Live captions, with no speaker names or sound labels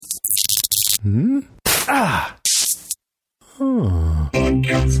Ah! Huh.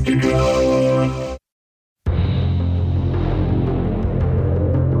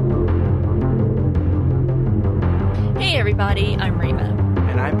 Hey everybody, I'm Rima.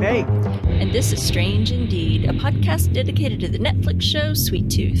 And I'm Peg. And this is Strange Indeed, a podcast dedicated to the Netflix show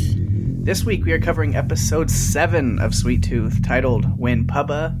Sweet Tooth. This week we are covering episode 7 of Sweet Tooth, titled When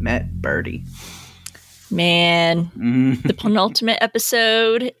Pubba Met Birdie. Man, the penultimate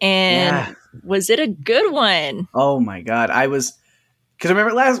episode, and was it a good one? Oh my god, because I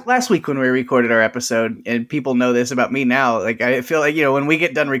remember last week when we recorded our episode, and people know this about me now, like I feel like, when we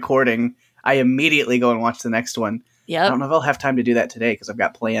get done recording, I immediately go and watch the next one. Yep. I don't know if I'll have time to do that today because I've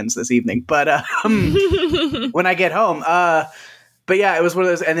got plans this evening, but when I get home, but yeah, it was one of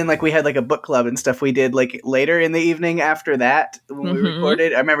those, and then like we had like a book club and stuff we did like later in the evening after that when we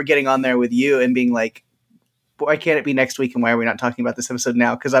recorded. I remember getting on there with you and being like, why can't it be next week, and why are we not talking about this episode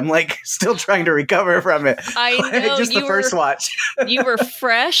now? Because I'm like still trying to recover from it. I know. Just the first watch. You were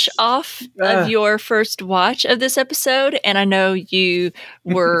fresh off of your first watch of this episode, and I know you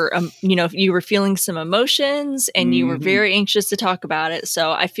were, you were feeling some emotions, and you were very anxious to talk about it.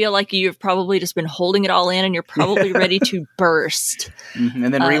 So I feel like you've probably just been holding it all in, and you're probably ready to burst.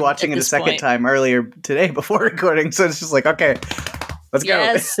 And then rewatching it a second time earlier today before recording. So it's just like, okay. Let's go.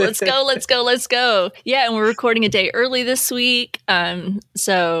 Yes, let's go. Yeah, and we're recording a day early this week.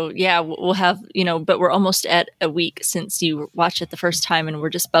 So yeah, we'll have, but we're almost at a week since you watched it the first time, and we're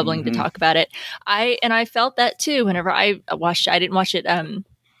just bubbling to talk about it. I felt that too whenever I watched it. I didn't watch it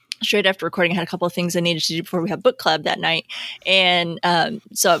straight after recording. I had a couple of things I needed to do before we had book club that night. And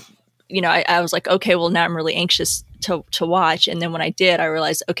so I was like, okay, well now I'm really anxious to watch. And then when I did, I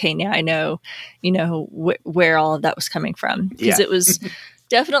realized, okay, now I know, where all of that was coming from, because it was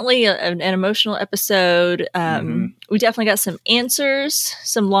definitely an emotional episode. We definitely got some answers,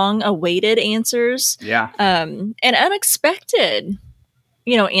 some long awaited answers. Yeah. And unexpected,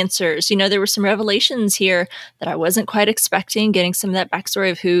 answers. There were some revelations here that I wasn't quite expecting, getting some of that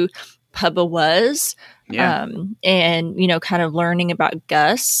backstory of who Pubba was. Yeah. And, kind of learning about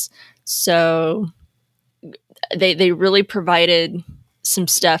Gus. So they really provided some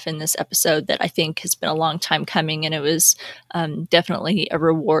stuff in this episode that I think has been a long time coming, and it was definitely a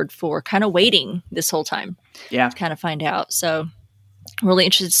reward for kind of waiting this whole time to kind of find out. So I'm really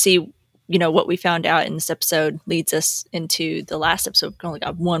interested to see, what we found out in this episode leads us into the last episode. We've only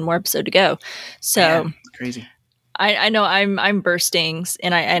got one more episode to go. So it's crazy. I know I'm bursting,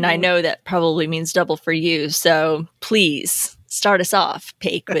 and I know that probably means double for you. So please start us off,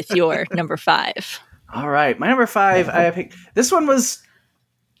 Paik, with your number 5. All right. My number 5, I picked. This one was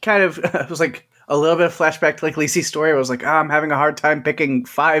kind of, it was like a little bit of flashback to like Lacey's story. I was like, I'm having a hard time picking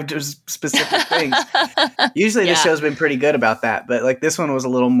 5 specific things. Usually the show's been pretty good about that, but like this one was a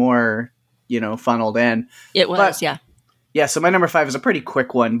little more, funneled in. It was, yeah. Yeah. So my number 5 is a pretty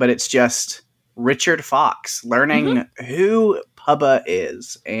quick one, but it's just Richard Fox learning who Pubba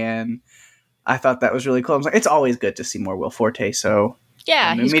is. And I thought that was really cool. I was like, it's always good to see more Will Forte. So yeah,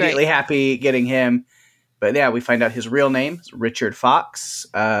 I'm immediately happy getting him. But yeah, we find out his real name is Richard Fox.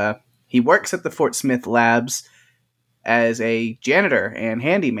 He works at the Fort Smith Labs as a janitor and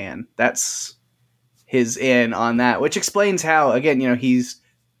handyman. That's his in on that, which explains how, again, he's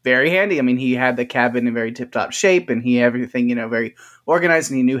very handy. I mean, he had the cabin in very tip-top shape, and he had everything, very organized,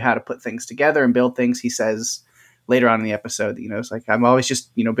 and he knew how to put things together and build things. He says later on in the episode, it's like, I've always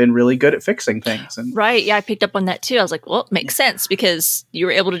just, been really good at fixing things. And right. Yeah. I picked up on that too. I was like, well, it makes sense, because you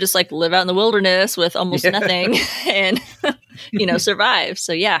were able to just like live out in the wilderness with almost nothing and, survive.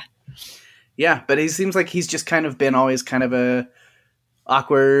 So yeah. Yeah. But he seems like he's just kind of been always kind of a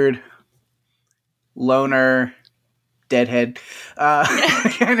awkward loner, deadhead,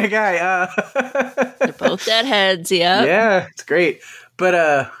 kind of guy. They're both deadheads. Yeah. Yeah. It's great.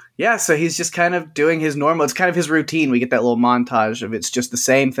 But, yeah, so he's just kind of doing his normal. It's kind of his routine. We get that little montage of it's just the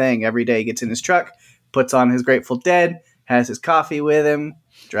same thing every day. He gets in his truck, puts on his Grateful Dead, has his coffee with him,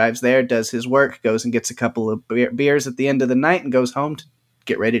 drives there, does his work, goes and gets a couple of beers at the end of the night, and goes home to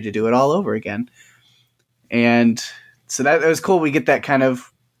get ready to do it all over again. And so that was cool. We get that kind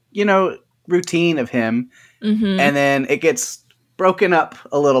of, routine of him. And then it gets broken up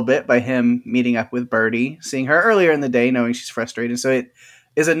a little bit by him meeting up with Birdie, seeing her earlier in the day, knowing she's frustrated. So it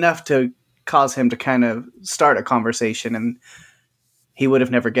is enough to cause him to kind of start a conversation, and he would have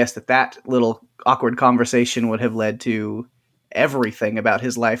never guessed that little awkward conversation would have led to everything about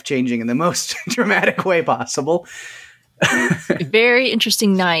his life changing in the most dramatic way possible. Very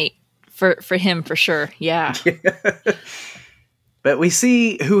interesting night for him, for sure. Yeah. But we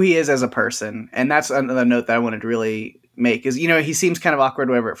see who he is as a person, and that's another note that I wanted to really make is, he seems kind of awkward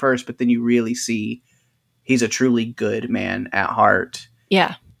or whatever at first, but then you really see he's a truly good man at heart.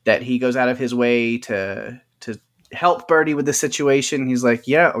 Yeah. That he goes out of his way to help Birdie with the situation. He's like,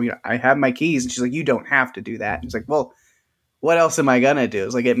 yeah, I have my keys. And she's like, you don't have to do that. And he's like, well, what else am I going to do?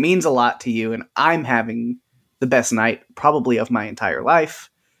 It's like, it means a lot to you. And I'm having the best night probably of my entire life,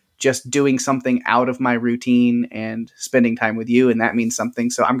 just doing something out of my routine and spending time with you. And that means something.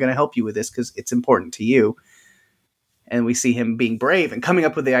 So I'm going to help you with this because it's important to you. And we see him being brave and coming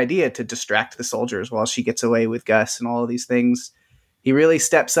up with the idea to distract the soldiers while she gets away with Gus and all of these things. He really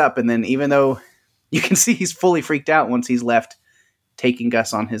steps up. And then even though you can see he's fully freaked out once he's left taking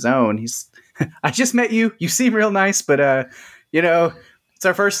Gus on his own, he's, I just met you. You seem real nice, but, it's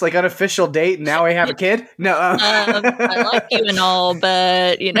our first unofficial date. And now I have a kid. No, I like you and all,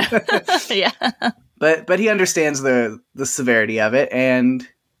 but yeah. But he understands the severity of it. And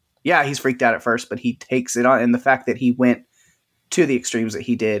yeah, he's freaked out at first, but he takes it on. And the fact that he went to the extremes that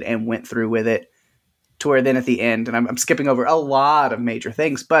he did and went through with it to where then at the end, and I'm skipping over a lot of major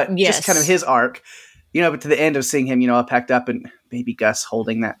things, but just kind of his arc, but to the end of seeing him, all packed up and baby Gus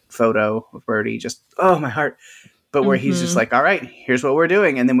holding that photo of Birdie, just, oh, my heart. But where he's just like, all right, here's what we're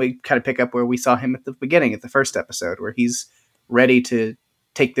doing. And then we kind of pick up where we saw him at the beginning, at the first episode, where he's ready to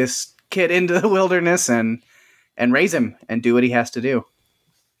take this kid into the wilderness and raise him and do what he has to do.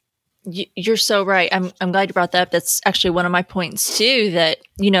 You're so right. I'm glad you brought that up. That's actually one of my points too, that,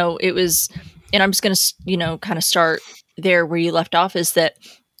 it was, and I'm just going to, kind of start there where you left off, is that,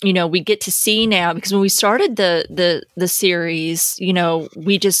 we get to see now, because when we started the series,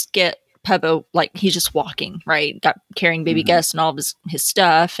 we just get Pubbo, he's just walking, right? Carrying baby Gus and all of his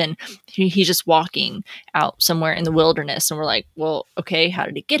stuff. And he's just walking out somewhere in the wilderness. And we're like, well, okay, how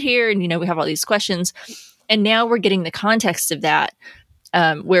did he get here? And, we have all these questions. And now we're getting the context of that,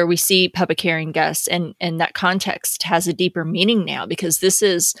 where we see Pubba carrying Gus. And that context has a deeper meaning now, because this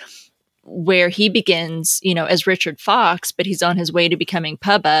is where he begins, as Richard Fox, but he's on his way to becoming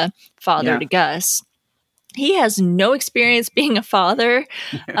Pubba, father to Gus. He has no experience being a father,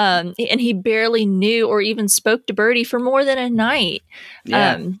 and he barely knew or even spoke to Birdie for more than a night.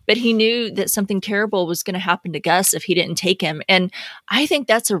 But he knew that something terrible was going to happen to Gus if he didn't take him. And I think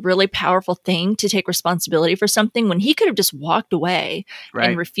that's a really powerful thing, to take responsibility for something when he could have just walked away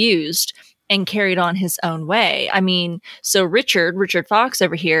and refused and carried on his own way. I mean, so Richard Fox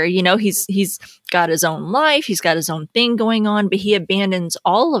over here, he's got his own life, he's got his own thing going on, but he abandons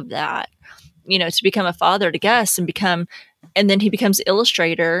all of that, to become a father to Gus and then he becomes the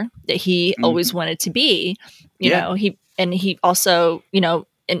illustrator that he always wanted to be. He also,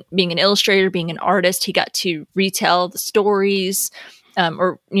 and being an illustrator, being an artist, he got to retell the stories,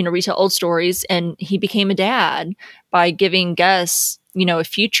 retell old stories, and he became a dad by giving Gus, a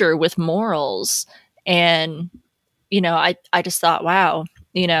future with morals. And, I just thought, wow,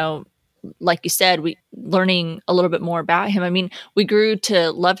 like you said, we learning a little bit more about him. I mean, we grew to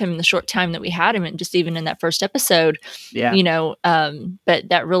love him in the short time that we had him, and just even in that first episode, but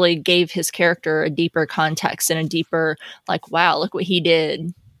that really gave his character a deeper context and a deeper, wow, look what he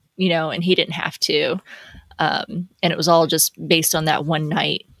did, and he didn't have to. And it was all just based on that one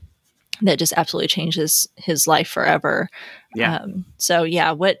night that just absolutely changes his life forever. Yeah.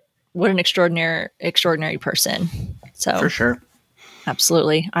 What an extraordinary person. So for sure.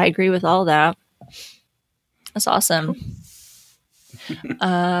 Absolutely. I agree with all that. That's awesome.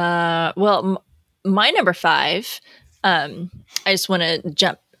 Well, my number 5, I just want to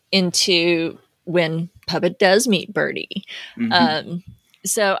jump into when Pubba does meet Birdie.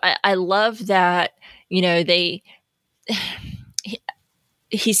 So I love that,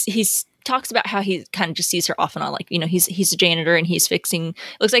 he's talks about how he kind of just sees her off and on, he's a janitor and he's fixing,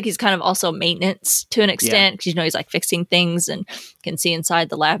 looks like he's kind of also maintenance to an extent, because he's fixing things and can see inside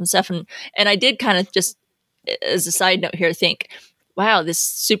the lab and stuff. And I did kind of, just as a side note here, think, wow, this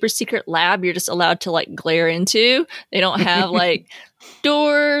super secret lab you're just allowed to glare into. They don't have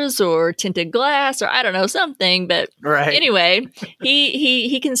doors or tinted glass or I don't know, something, but anyway,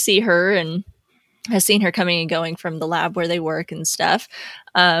 he can see her and has seen her coming and going from the lab where they work and stuff.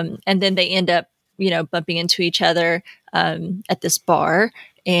 And then they end up, bumping into each other at this bar,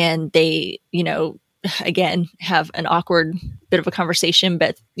 and they, again, have an awkward bit of a conversation,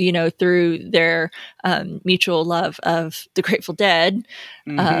 but, through their mutual love of the Grateful Dead,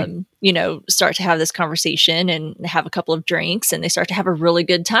 start to have this conversation and have a couple of drinks, and they start to have a really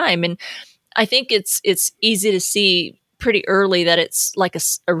good time. And I think it's easy to see pretty early that it's like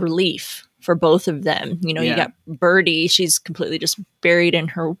a relief for both of them. You got Birdie, she's completely just buried in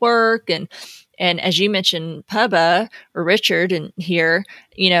her work. And as you mentioned, Pubba or Richard in here,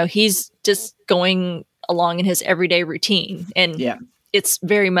 he's just going along in his everyday routine. And Yeah. it's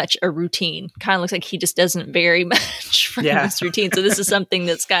very much a routine. Kind of looks like he just doesn't vary much from this routine. So this is something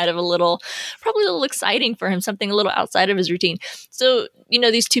that's kind of probably a little exciting for him, something a little outside of his routine. So,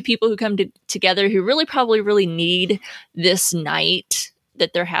 these two people who come together who really need this night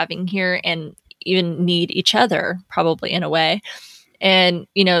that they're having here, and even need each other probably in a way. And,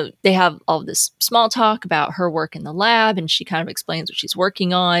 they have all this small talk about her work in the lab, and she kind of explains what she's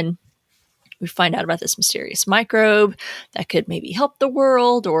working on. We find out about this mysterious microbe that could maybe help the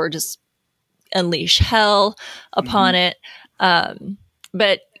world or just unleash hell upon it.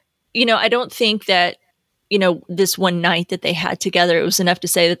 But, I don't think that, this one night that they had together, it was enough to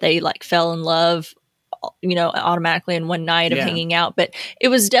say that they like fell in love, automatically in one night of hanging out. But it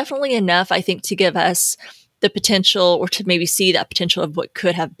was definitely enough, I think, to give us the potential, or to maybe see that potential of what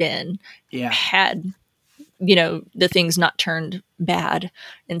could have been had the things not turned bad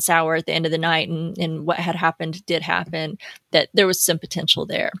and sour at the end of the night, and what had happened did happen, that there was some potential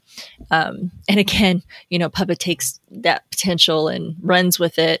there. And again, Pubba takes that potential and runs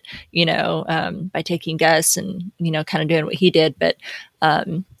with it, by taking Gus and, kind of doing what he did. But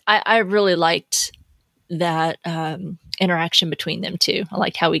I really liked that interaction between them two. I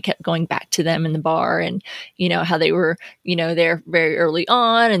liked how we kept going back to them in the bar, and how they were there very early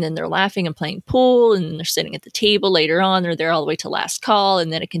on, and then they're laughing and playing pool, and then they're sitting at the table later on. They're there all the way to last call,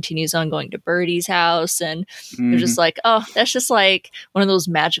 and then it continues on going to Birdie's house, and they're just like, oh, that's just like one of those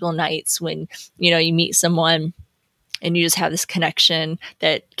magical nights when you meet someone and you just have this connection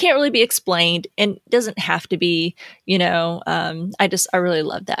that can't really be explained and doesn't have to be, I really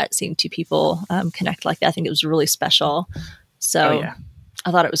love that, seeing two people connect like that. I think it was really special. So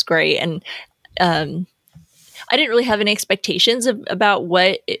I thought it was great. And I didn't really have any expectations about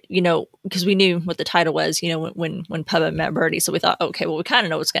what, because we knew what the title was, when Pubba met Birdie. So we thought, okay, well, we kind of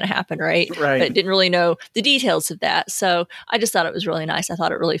know what's going to happen, right? But didn't really know the details of that. So I just thought it was really nice. I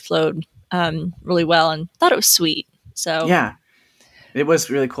thought it really flowed really well, and thought it was sweet. So yeah, it was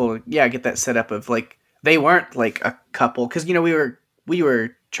really cool. Yeah, get that setup of like they weren't like a couple, because we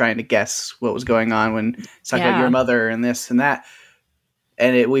were trying to guess what was going on when it's talking about your mother and this and that,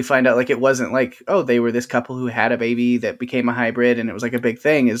 and we find out like it wasn't like, oh, they were this couple who had a baby that became a hybrid and it was like a big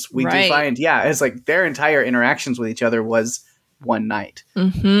thing. Is we do find it's like their entire interactions with each other was one night,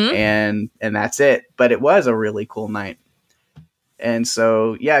 and that's it. But it was a really cool night, and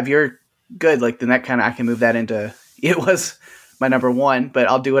so if you're good, like then that kind of I can move that into. It was my number one, but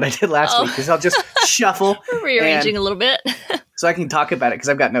I'll do what I did last week, because I'll just shuffle. Rearranging a little bit. So I can talk about it, because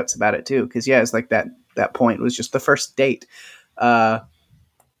I've got notes about it too. Because it's like that point was just the first date,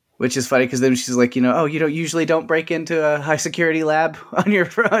 which is funny, because then she's like, oh, you don't break into a high security lab on your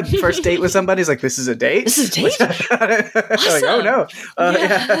first date with somebody. It's like, this is a date? This is a date? Awesome. Like, oh no.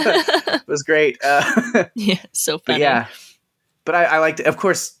 It was great. So funny. But I liked it. Of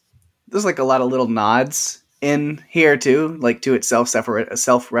course, there's like a lot of little nods in here too, like to itself,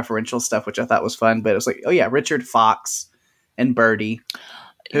 self-referential stuff, which I thought was fun. But it was like, oh yeah, Richard Fox and Birdie,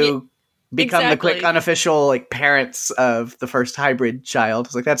 who become the quick unofficial like parents of the first hybrid child.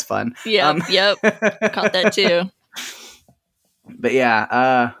 It's like, that's fun. Yep. Caught that too. But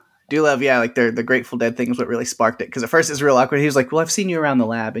do love, like the Grateful Dead thing is what really sparked it. Because at first it's real awkward. He was like, well, I've seen you around the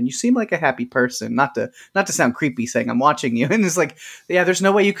lab and you seem like a happy person. Not to sound creepy saying I'm watching you. And it's like, there's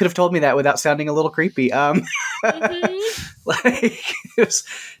no way you could have told me that without sounding a little creepy. Like it was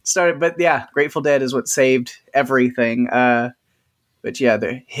started, but Grateful Dead is what saved everything. But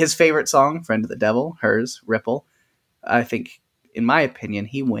his favorite song, Friend of the Devil, hers, Ripple. I think, in my opinion,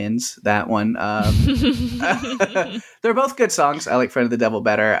 he wins that one. They're both good songs. I like Friend of the Devil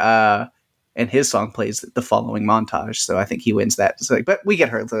better. And his song plays the following montage. So I think he wins that. So, but we get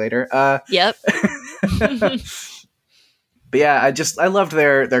her later. Yep. But I loved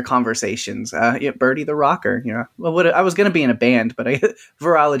their conversations. Birdie the rocker, well, I was going to be in a band, but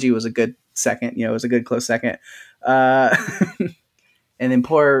Virology was a good second. It was a good close second. And then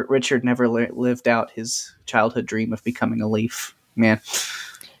poor Richard never lived out his childhood dream of becoming a leaf. Man,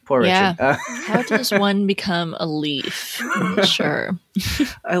 poor Richard. How does one become a leaf? Sure.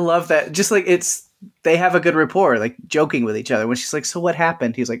 I love that. Just like they have a good rapport, like joking with each other. When she's like, so what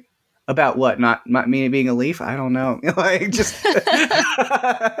happened? He's like, about what? Not me being a leaf? I don't know. Like just.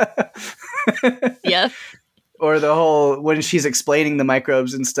 Yeah. Or the whole, when she's explaining the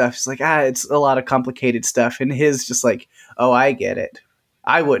microbes and stuff, she's like, it's a lot of complicated stuff. And his just like, oh, I get it.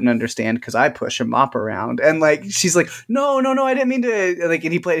 I wouldn't understand because I push a mop around. And like, she's like, no, I didn't mean to. Like,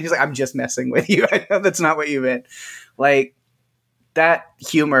 and he's like, I'm just messing with you. I know that's not what you meant. Like, that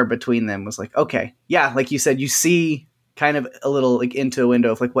humor between them was like, okay. Yeah, like you said, you see kind of a little like into a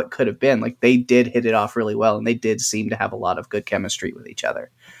window of like what could have been. Like they did hit it off really well, and they did seem to have a lot of good chemistry with each other.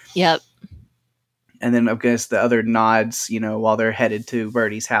 Yep. And then I guess the other nods, you know, while they're headed to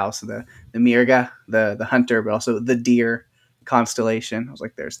Birdie's house, the Mirga, the hunter, but also the deer constellation. I was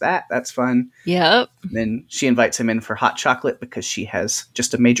like, there's that. That's fun. Yep. And then she invites him in for hot chocolate because she has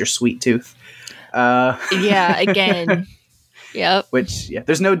just a major sweet tooth. Yeah, again. Yep. Which, yeah,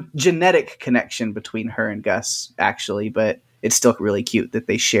 there's no genetic connection between her and Gus, actually, but it's still really cute that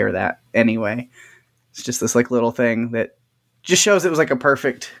they share that anyway. It's just this like little thing that just shows it was like a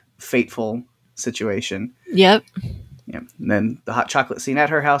perfect, fateful situation. Yep. Yeah. And then the hot chocolate scene at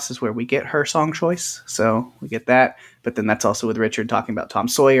her house is where we get her song choice. So we get that. But then that's also with Richard talking about Tom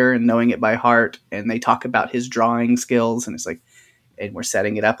Sawyer and knowing it by heart. And they talk about his drawing skills. And it's like, and we're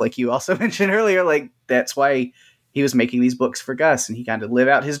setting it up like you also mentioned earlier. Like, that's why he was making these books for Gus. And he kind of lived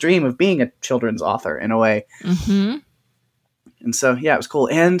out his dream of being a children's author in a way. Mm-hmm. And so, yeah, it was cool.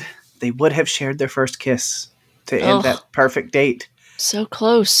 And they would have shared their first kiss to end that perfect date. So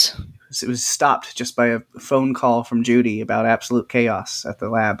close. It was stopped just by a phone call from Judy about absolute chaos at the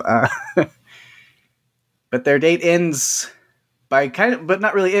lab. But their date ends by kind of, but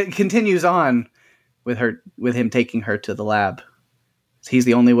not really. It continues on with him taking her to the lab. He's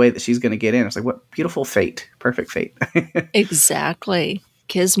the only way that she's going to get in. It's like, what beautiful fate. Perfect fate. Exactly.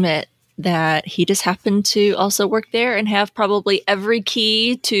 Kismet that he just happened to also work there and have probably every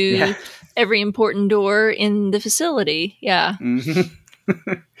key to every important door in the facility. Yeah.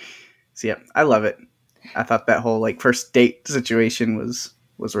 Mm-hmm. So yeah, I love it. I thought that whole like first date situation was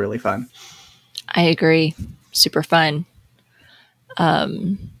really fun. I agree. Super fun.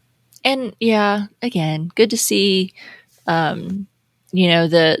 And yeah, again, good to see, you know,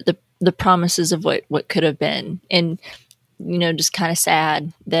 the promises of what could have been, and, you know, just kind of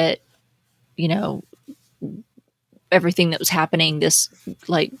sad that, you know, everything that was happening, this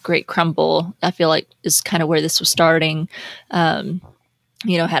like great crumble, I feel like is kind of where this was starting.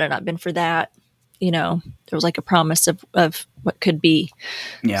 You know, had it not been for that, you know, there was like a promise of what could be.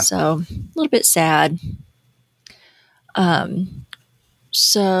 Yeah. So a little bit sad.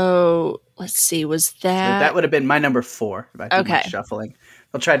 So let's see, was that would have been my number 4 if I did my shuffling.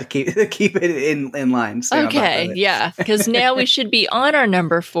 I'll try to keep it in line. Okay. Yeah. Because now we should be on our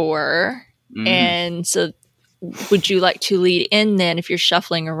number 4. Mm. And so would you like to lead in then if you're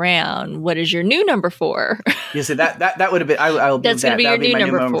shuffling around? What is your new number 4? Yeah, so that would have been. I'll do that's going to be your new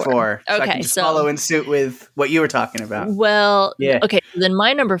number 4. So I can just follow in suit with what you were talking about. Well, yeah. Okay. Then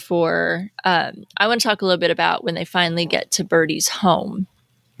my number 4. I want to talk a little bit about when they finally get to Birdie's home.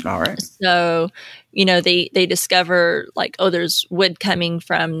 All right. So, you know, they discover like, oh, there's wood coming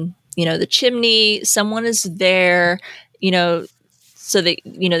from, you know, the chimney. Someone is there. You know. So they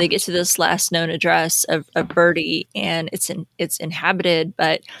get to this last known address of Birdie, and it's inhabited,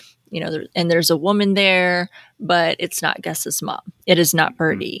 but, you know, there's a woman there, but it's not Gus's mom. It is not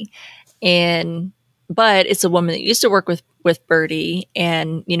Birdie. But it's a woman that used to work with Birdie.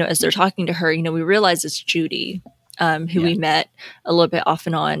 And, you know, as they're talking to her, you know, we realize it's Judy, who we met a little bit off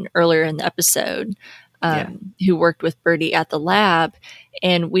and on earlier in the episode, who worked with Birdie at the lab.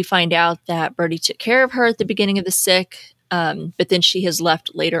 And we find out that Birdie took care of her at the beginning of the sick. But then she has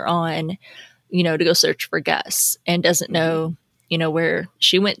left later on, you know, to go search for Gus and doesn't know, you know, where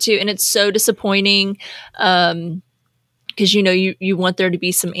she went to. And it's so disappointing because, you know, you want there to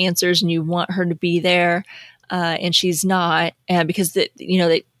be some answers and you want her to be there. And she's not because,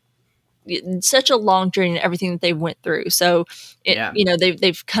 it's such a long journey and everything that they went through. So, you know,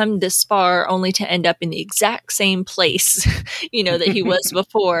 they've come this far only to end up in the exact same place, you know, that he was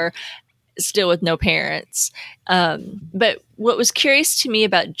before. Still with no parents. But what was curious to me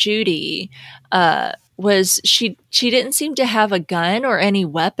about Judy was she didn't seem to have a gun or any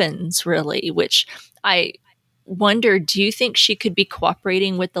weapons really, which I wonder, do you think she could be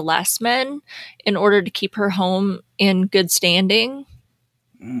cooperating with the last men in order to keep her home in good standing?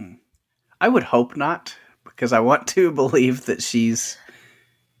 I would hope not, because I want to believe that she's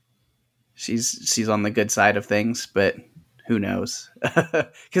on the good side of things, but who knows?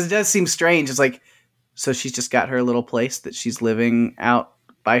 Because it does seem strange. It's like, so she's just got her little place that she's living out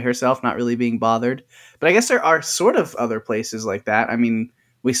by herself, not really being bothered. But I guess there are sort of other places like that. I mean,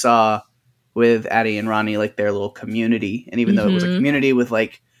 we saw with Addie and Ronnie, like their little community. And even though it was a community with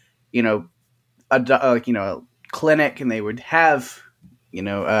like, you know, a clinic, and they would have, you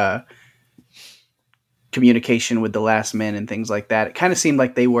know, communication with the last men and things like that. It kind of seemed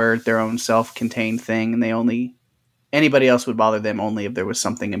like they were their own self-contained thing, and anybody else would bother them only if there was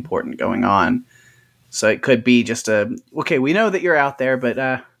something important going on. So it could be just Mm-hmm. okay, we know that you're out there,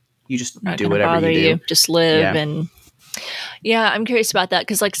 but you just not do whatever you do. Just live and Yeah, I'm curious about that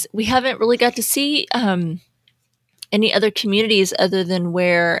because, like, we haven't really got to see any other communities other than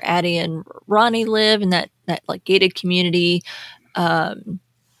where Addie and Ronnie live in that like gated community. The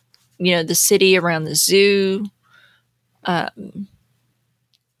city around the zoo,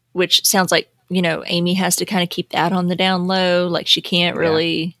 which sounds like Amy has to kind of keep that on the down low. Like she can't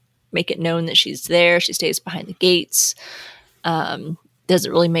really make it known that she's there. She stays behind the gates.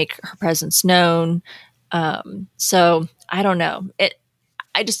 Doesn't really make her presence known. So I don't know.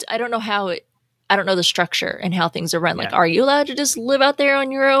 I don't know how it. I don't know the structure and how things are run. Like, are you allowed to just live out there on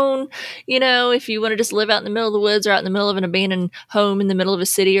your own? If you want to just live out in the middle of the woods or out in the middle of an abandoned home in the middle of a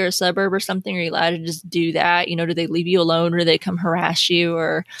city or a suburb or something, are you allowed to just do that? Do they leave you alone or do they come harass you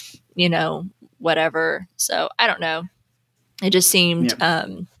or, whatever? So I don't know. It just seemed,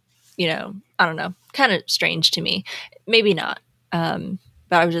 I don't know, kind of strange to me. Maybe not. But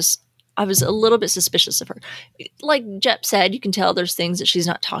I was a little bit suspicious of her. Like Jep said, you can tell there's things that she's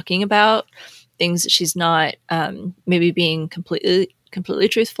not talking about, things that she's not maybe being completely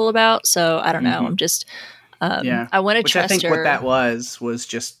truthful about. So I don't know. I'm just I want to trust her. I think what that was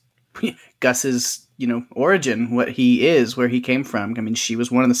just Gus's origin, what he is, where he came from. I mean, she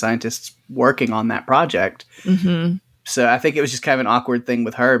was one of the scientists working on that project. Mm-hmm. So I think it was just kind of an awkward thing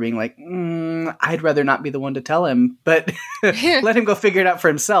with her being like, I'd rather not be the one to tell him, but let him go figure it out for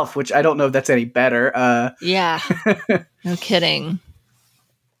himself, which I don't know if that's any better. Yeah, no kidding.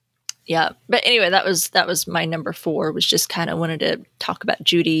 Yeah. But anyway, that was my number 4, was just kind of wanted to talk about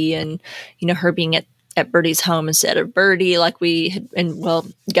Judy and, her being at Birdie's home instead of Birdie, like we had,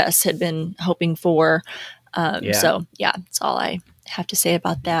 Gus had been hoping for. So yeah, that's all I have to say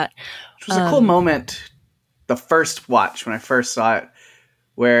about that. It was a cool moment. The first watch when I first saw it,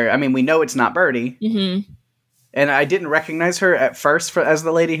 where, I mean, we know it's not Birdie. Mm-hmm. And I didn't recognize her at first as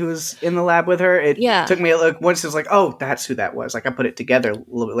the lady who was in the lab with her. It took me a look. Once it was like, oh, that's who that was. Like, I put it together a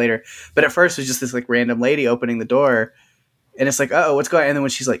little bit later. But at first, it was just this like random lady opening the door. And it's like, oh, what's going on? And then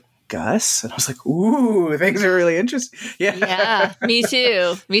when she's like, Gus? And I was like, ooh, things are really interesting. Yeah, me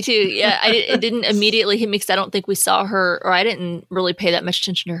too. Yeah, it didn't immediately hit me because I don't think we saw her, or I didn't really pay that much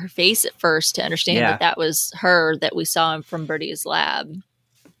attention to her face at first to understand that was her that we saw from Birdie's lab.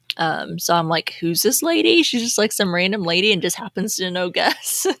 So I'm like, who's this lady? She's just like some random lady and just happens to know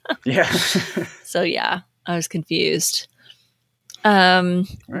Gus. Yeah. So yeah, I was confused. Right.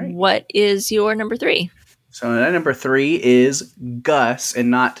 What is your number 3? So number 3 is Gus, and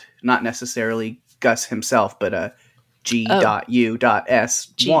not necessarily Gus himself, but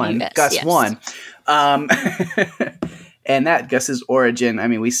G.U.S1, Gus yes. 1. And that Gus's origin, I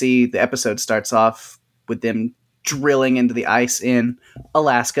mean, we see the episode starts off with them drilling into the ice in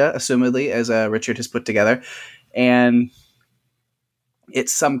Alaska, assumedly, as Richard has put together. And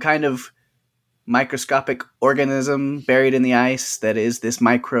it's some kind of microscopic organism buried in the ice that is this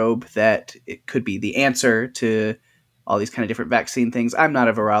microbe that it could be the answer to all these kind of different vaccine things. I'm not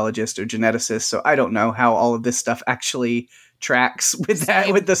a virologist or geneticist, so I don't know how all of this stuff actually tracks with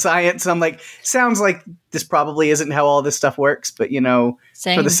that, with the science. I'm like, sounds like this probably isn't how all this stuff works, but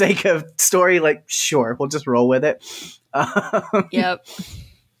for the sake of story, like, sure, we'll just roll with it. Yep.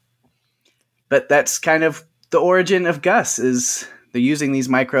 But that's kind of the origin of Gus, is they're using these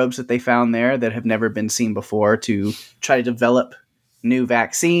microbes that they found there that have never been seen before to try to develop new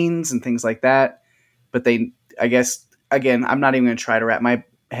vaccines and things like that. But they, I guess, again, I'm not even going to try to wrap my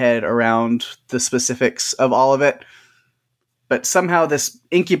head around the specifics of all of it. But somehow this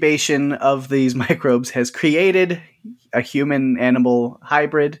incubation of these microbes has created a human-animal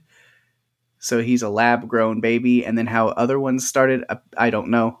hybrid. So he's a lab-grown baby. And then how other ones started, I don't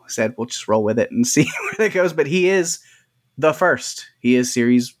know. Said we'll just roll with it and see where that goes. But he is the first. He is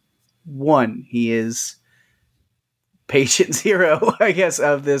series 1. He is patient 0, I guess,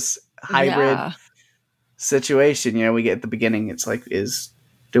 of this hybrid situation. We get at the beginning, it's like,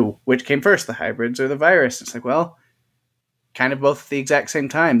 which came first, the hybrids or the virus? It's like, well, kind of both at the exact same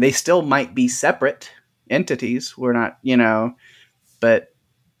time. They still might be separate entities. We're not, but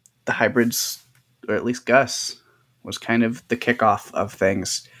the hybrids, or at least Gus, was kind of the kickoff of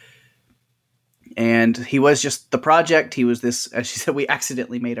things. And he was just the project. He was this, as she said, we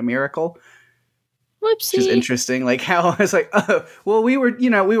accidentally made a miracle. Whoopsie. Which is interesting. Like how I was like, oh, well, we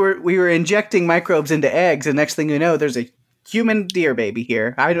were injecting microbes into eggs, and next thing you know, there's a human deer baby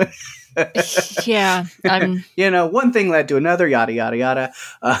here. I don't. Yeah, I'm. One thing led to another. Yada yada yada.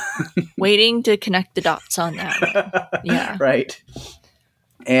 Waiting to connect the dots on that. Yeah. Right.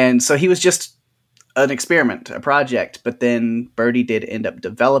 And so he was just an experiment, a project. But then Birdie did end up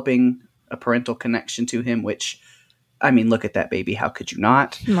developing a parental connection to him, which I mean, look at that baby. How could you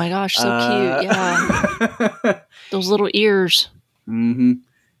not? Oh my gosh, so cute. Yeah. Those little ears. Mm-hmm.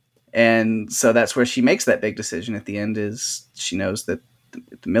 And so that's where she makes that big decision at the end, is she knows that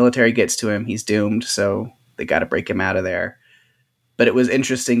if the military gets to him, he's doomed. So they got to break him out of there. But it was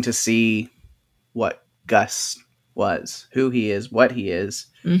interesting to see what Gus was, who he is, what he is.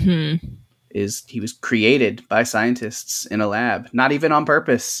 Mm-hmm. He was created by scientists in a lab, not even on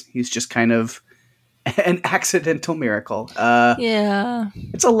purpose. He's just kind of an accidental miracle. Yeah.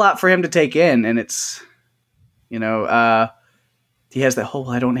 It's a lot for him to take in, and it's, he has that whole,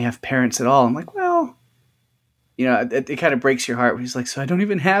 I don't have parents at all. I'm like, well, it kind of breaks your heart when he's like, so I don't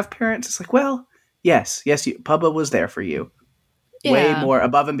even have parents? It's like, well, yes, Pubba was there for you. Yeah. Way more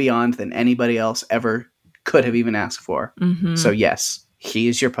above and beyond than anybody else ever could have even asked for. Mm-hmm. So yes, he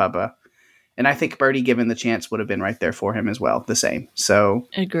is your Pubba. And I think Birdie, given the chance, would have been right there for him as well. The same. So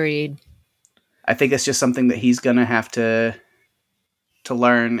agreed. I think it's just something that he's going to have to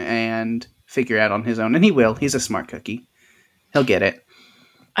learn and figure out on his own. And he will. He's a smart cookie. He'll get it.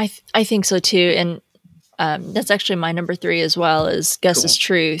 I think so too. And that's actually my number 3 as well, is Gus's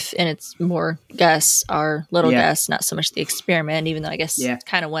truth. And it's more Gus, our little Gus, not so much the experiment, even though I guess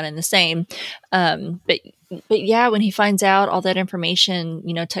kind of one and the same. But yeah, when he finds out all that information,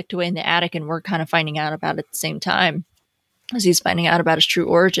 tucked away in the attic, and we're kind of finding out about it at the same time as he's finding out about his true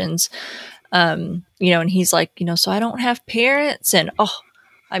origins, and he's like, so I don't have parents, and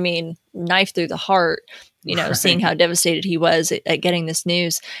knife through the heart, right. Seeing how devastated he was at getting this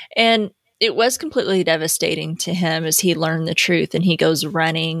news. And it was completely devastating to him as he learned the truth, and he goes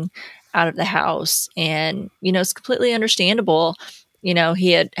running out of the house, and, it's completely understandable.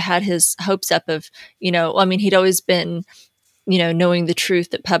 He had his hopes up of, he'd always been, knowing the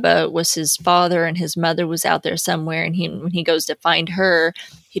truth that Pubba was his father and his mother was out there somewhere. And when he goes to find her,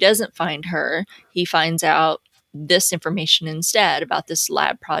 he doesn't find her. He finds out this information instead about this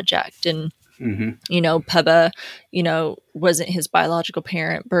lab project. And, Pubba, wasn't his biological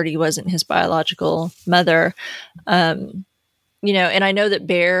parent. Birdie wasn't his biological mother. And I know that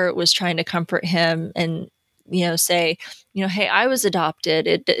Bear was trying to comfort him and, say, hey, I was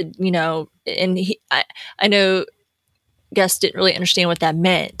adopted. And I know Gus didn't really understand what that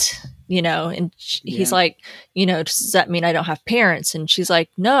meant, and he's like, does that mean I don't have parents? And she's like,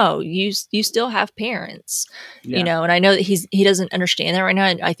 no, you still have parents, and I know that he doesn't understand that right now.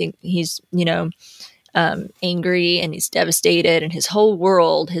 I think he's, angry, and he's devastated, and his whole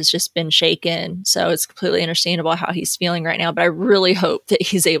world has just been shaken. So it's completely understandable how he's feeling right now. But I really hope that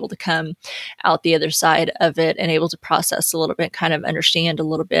he's able to come out the other side of it and able to process a little bit, kind of understand a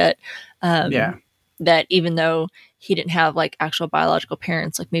little bit. That even though he didn't have like actual biological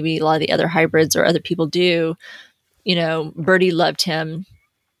parents, like maybe a lot of the other hybrids or other people do, Birdie loved him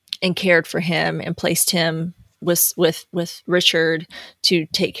and cared for him and placed him with Richard to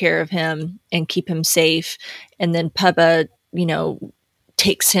take care of him and keep him safe. And then Pubba,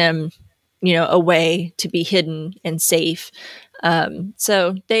 takes him, away to be hidden and safe.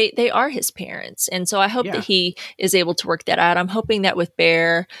 So they are his parents. And so I hope that he is able to work that out. I'm hoping that with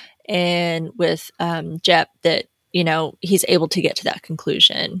Bear and with Jep that, he's able to get to that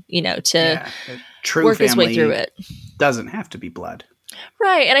conclusion, to true work his way through it. Doesn't have to be blood.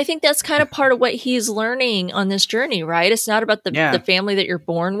 Right. And I think that's kind of part of what he's learning on this journey, right? It's not about the family that you're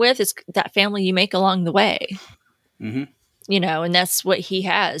born with. It's that family you make along the way. Mm-hmm. And that's what he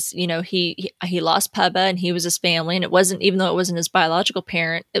has. He lost Pubba, and he was his family, and it wasn't, even though it wasn't his biological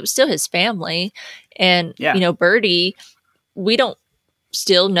parent, it was still his family. And, Birdie, we don't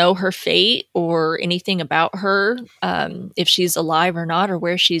still know her fate or anything about her, if she's alive or not, or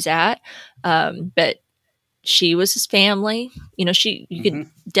where she's at. But she was his family. You could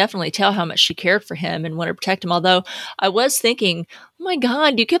definitely tell how much she cared for him and wanted to protect him. Although I was thinking, oh my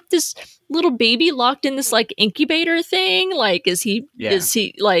God, you kept this little baby locked in this like incubator thing. Like, is he being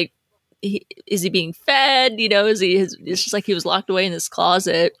fed? It's just like he was locked away in this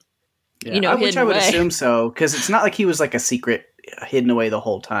closet, which I would assume so. Cause it's not like he was like a secret hidden away the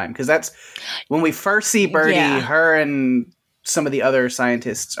whole time. Cause that's when we first see Birdie, her and some of the other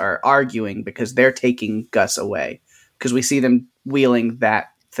scientists are arguing because they're taking Gus away, because we see them wheeling that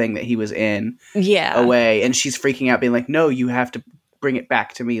thing that he was in away, and she's freaking out, being like, no, you have to bring it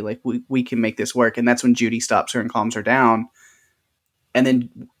back to me. Like, we can make this work. And that's when Judy stops her and calms her down. And then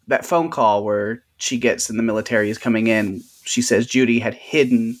that phone call where she gets and the military is coming in, she says Judy had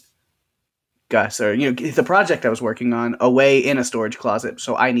hidden Gus, or the project I was working on, away in a storage closet,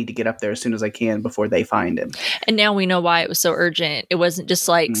 so I need to get up there as soon as I can before they find him. And now we know why it was so urgent. It wasn't just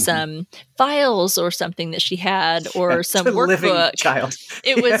like some files or something that she had, or some It's a living workbook. child.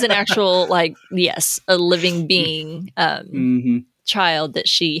 It was an actual, a living being child that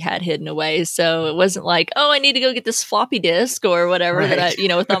she had hidden away. So it wasn't like, oh, I need to go get this floppy disk or whatever that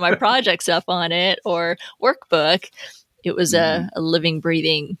I, with all my project stuff on it, or workbook. It was a living,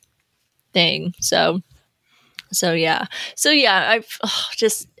 breathing thing. So yeah, I've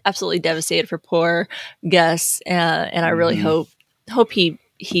just absolutely devastated for poor Gus, and I really hope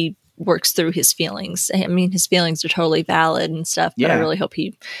he works through his feelings. I mean, his feelings are totally valid and stuff, but I really hope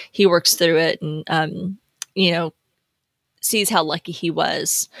he works through it and sees how lucky he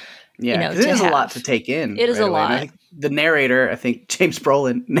was. Yeah, because it is a lot to take in. It is a lot. I think the narrator, I think James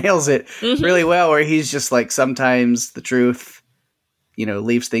Brolin, nails it really well, where he's just like, sometimes the truth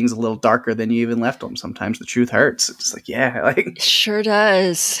leaves things a little darker than you even left them. Sometimes the truth hurts. It's like, it sure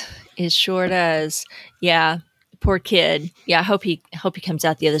does. It sure does. Yeah. Poor kid. Yeah. I hope he comes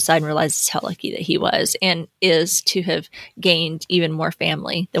out the other side and realizes how lucky that he was and is to have gained even more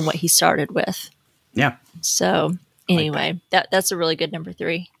family than what he started with. Yeah. So anyway, that's a really good number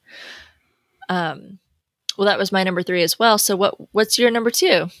 3. Well, that was my number 3 as well. So what's your number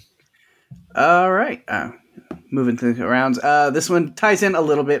 2? All right. Moving things around. This one ties in a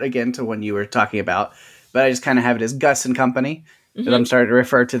little bit again to one you were talking about, but I just kind of have it as Gus and Company. Because I'm starting to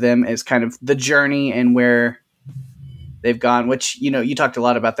refer to them as kind of the journey and where they've gone, which, you talked a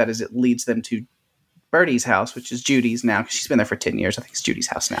lot about that as it leads them to Birdie's house, which is Judy's now, because she's been there for 10 years. I think it's Judy's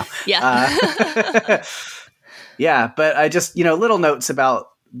house now. Yeah. Yeah, but I just, little notes about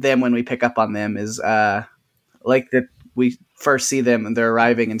them when we pick up on them is like that we first see them and they're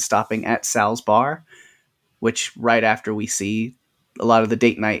arriving and stopping at Sal's bar, which right after we see a lot of the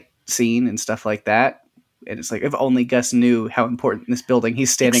date night scene and stuff like that. And it's like, if only Gus knew how important this building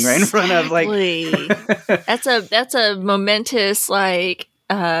he's standing right in front of. Like, that's a momentous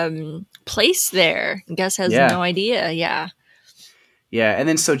place there. Gus has no idea. Yeah. Yeah. And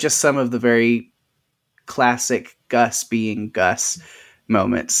then so just some of the very classic Gus being Gus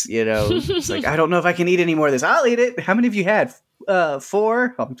moments, it's like, I don't know if I can eat any more of this. I'll eat it. How many have you had?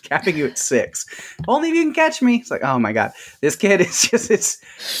 4. I'm capping you at 6. Only if you can catch me. It's like, oh my god, this kid is just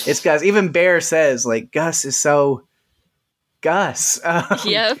it's Gus. Even Bear says like, Gus is so Gus.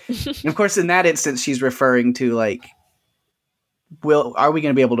 Yep. And of course, in that instance, she's referring to like, are we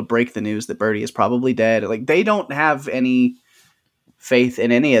going to be able to break the news that Birdie is probably dead? Like, they don't have any faith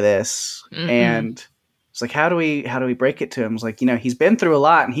in any of this, and it's like, how do we break it to him? It's like, he's been through a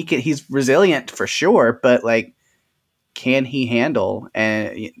lot, and he's resilient for sure, but like, can he handle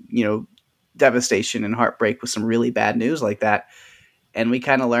devastation and heartbreak with some really bad news like that? And we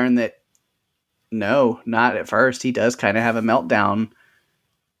kind of learn that no, not at first. He does kind of have a meltdown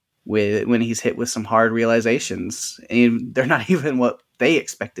when he's hit with some hard realizations, and they're not even what they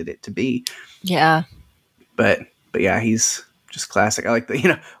expected it to be. Yeah. But yeah, he's just classic. I like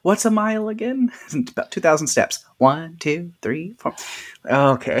the, what's a mile again? It's about 2,000 steps. 1, 2, 3, 4.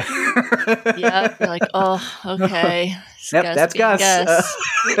 Okay. Yeah. You're like, oh, okay. Yep, that's Gus.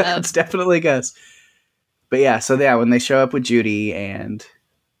 That's definitely Gus. But yeah, so when they show up with Judy and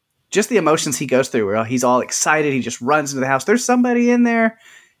just the emotions he goes through, where he's all excited, he just runs into the house. There's somebody in there.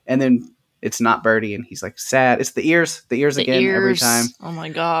 And then it's not Birdie, and he's like sad. It's the ears again every time. Oh my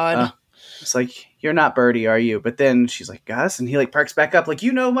god. It's like, you're not Birdie, are you? But then she's like, Gus, and he like perks back up, like,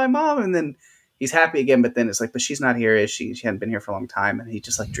 my mom. And then he's happy again, but then it's like, but she's not here, is she? She hadn't been here for a long time, and he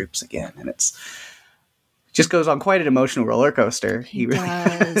just like droops again, and it just goes on quite an emotional roller coaster. He really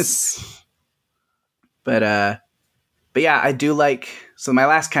does. But yeah, I do like. So my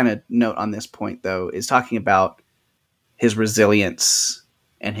last kind of note on this point, though, is talking about his resilience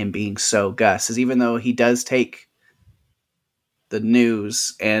and him being so Gus, is even though he does take the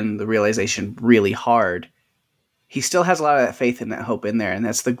news and the realization really hard, he still has a lot of that faith and that hope in there. And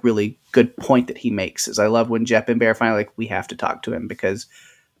that's the really good point that he makes. Is I love when Jep and Bear finally we have to talk to him, because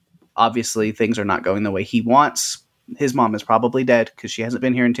obviously things are not going the way he wants. His mom is probably dead because she hasn't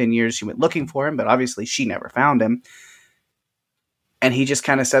been here in 10 years. She went looking for him, but obviously she never found him. And he just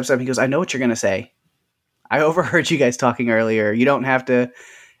kind of steps up. He goes, I know what you're going to say. I overheard you guys talking earlier. You don't have to,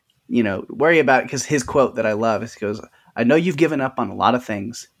 worry about it. Because his quote that I love is, he goes, I know you've given up on a lot of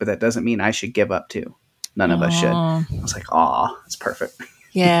things, but that doesn't mean I should give up too. None of us should. I was like, aw, that's perfect.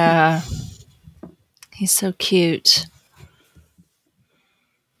 Yeah. He's so cute.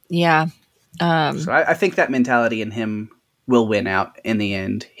 Yeah. So I think that mentality in him will win out in the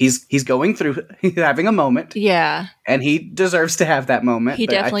end. He's going through, he's having a moment. Yeah. And he deserves to have that moment. He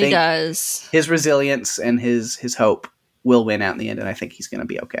definitely does. His resilience and his hope will win out in the end, and I think he's going to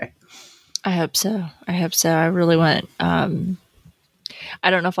be okay. I hope so. I really want, I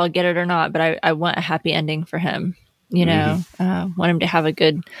don't know if I'll get it or not, but I want a happy ending for him. You know, want him to have a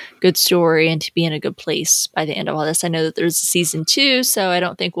good story and to be in a good place by the end of all this. I know that there's a season 2, so I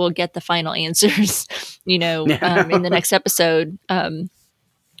don't think we'll get the final answers, in the next episode.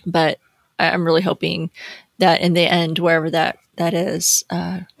 But I'm really hoping that in the end, wherever that is,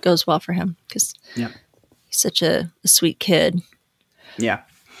 goes well for him, because he's such a sweet kid. Yeah.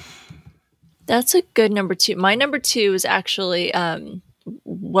 That's a good number 2. My number 2 is actually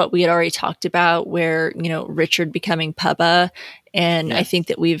what we had already talked about, where, Richard becoming Pubba. And I think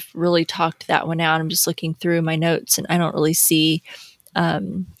that we've really talked that one out. I'm just looking through my notes and I don't really see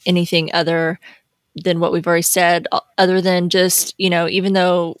anything other than what we've already said, other than just, even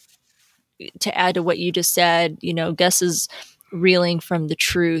though, to add to what you just said, Gus is reeling from the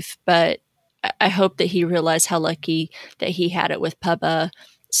truth, but I hope that he realized how lucky that he had it with Pubba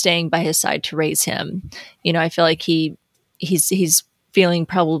staying by his side to raise him. I feel like he's feeling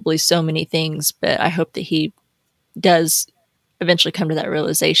probably so many things, but I hope that he does eventually come to that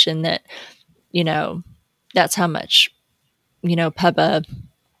realization that, that's how much, Pubba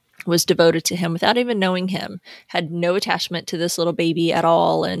was devoted to him without even knowing him, had no attachment to this little baby at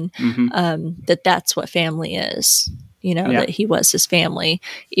all. And that's what family is, that he was his family,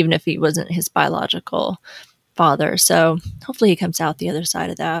 even if he wasn't his biological father. So hopefully he comes out the other side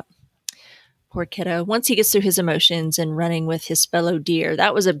of that. Poor kiddo. Once he gets through his emotions and running with his fellow deer,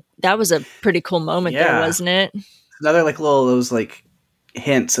 that was a pretty cool moment there, wasn't it? Another little those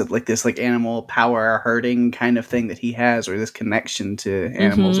hints of this animal power herding kind of thing that he has, or this connection to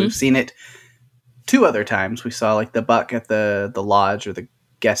animals. We've seen it 2 other times. We saw the buck at the lodge or the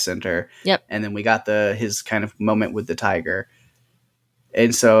guest center. Yep. And then we got his kind of moment with the tiger.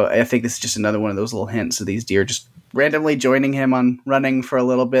 And so I think this is just another one of those little hints of these deer just randomly joining him on running for a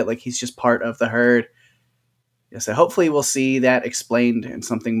little bit, like he's just part of the herd. Yeah, so hopefully we'll see that explained in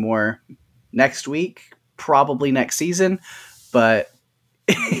something more next week, probably next season, but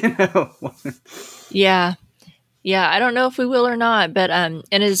Yeah, I don't know if we will or not, but I'm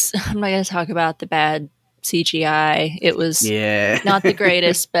not going to talk about the bad CGI. It was not the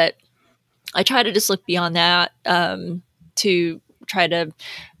greatest, but I try to just look beyond that to try to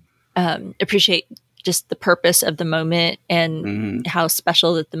appreciate just the purpose of the moment and how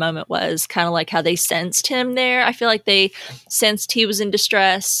special that the moment was. Kind of like how they sensed him there. I feel like they sensed he was in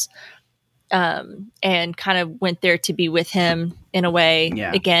distress and kind of went there to be with him in a way.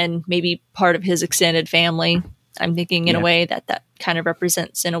 Yeah. Again, maybe part of his extended family. I'm thinking in a way that kind of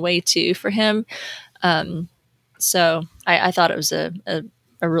represents in a way too for him. So I thought it was a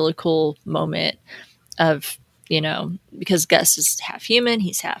really cool moment of, because Gus is half human,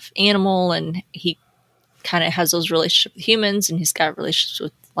 he's half animal, and he kind of has those relationships with humans, and he's got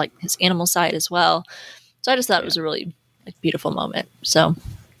relationships with his animal side as well. So I just thought it was a really beautiful moment. So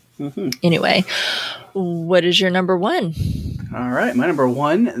anyway, what is your number 1? All right. My number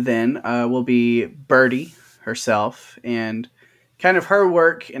 1 then will be Birdie herself and kind of her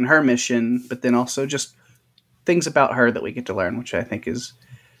work and her mission, but then also just things about her that we get to learn, which I think is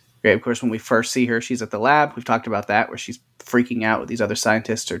great. Of course, when we first see her, she's at the lab. We've talked about that, where she's freaking out with these other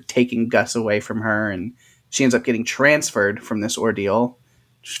scientists are taking Gus away from her, and she ends up getting transferred from this ordeal,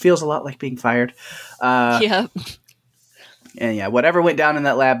 which feels a lot like being fired. Yeah. And whatever went down in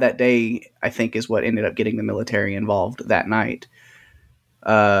that lab that day, I think is what ended up getting the military involved that night.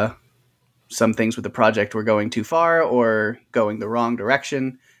 Some things with the project were going too far or going the wrong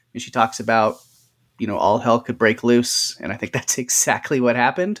direction. And she talks about, all hell could break loose. And I think that's exactly what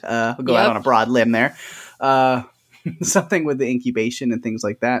happened. I'll go out on a broad limb there. Something with the incubation and things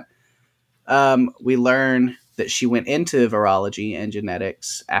like that. We learn that she went into virology and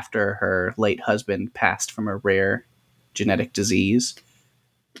genetics after her late husband passed from a rare genetic disease,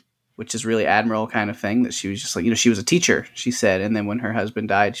 which is really admirable kind of thing, that she was just she was a teacher, she said. And then when her husband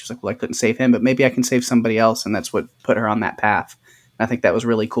died, she was like, well, I couldn't save him, but maybe I can save somebody else. And that's what put her on that path. And I think that was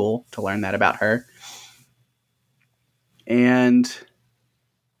really cool to learn that about her. And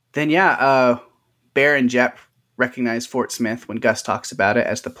then, Bear and Jep recognize Fort Smith when Gus talks about it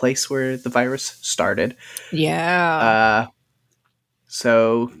as the place where the virus started. Yeah.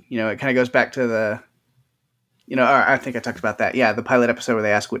 So, it kind of goes back to the, I think I talked about that. Yeah, the pilot episode where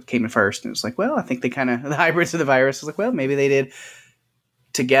they asked what came in first. And it's like, well, I think they the hybrids of the virus. I was like, well, maybe they did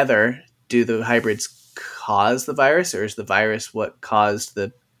together. Do the hybrids cause the virus, or is the virus what caused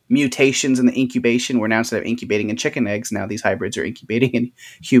the mutations in the incubation, where now instead of incubating in chicken eggs, now these hybrids are incubating in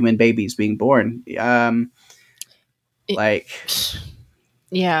human babies being born. Yeah.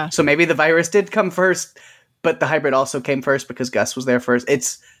 So maybe the virus did come first, but the hybrid also came first because Gus was there first.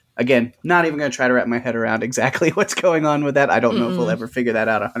 It's, again, not even going to try to wrap my head around exactly what's going on with that. I don't know if we'll ever figure that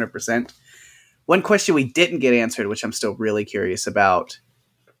out 100%. One question we didn't get answered, which I'm still really curious about,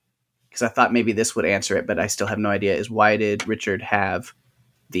 because I thought maybe this would answer it, but I still have no idea, is why did Richard have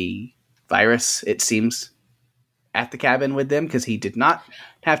the virus, it seems, at the cabin with them? Because he did not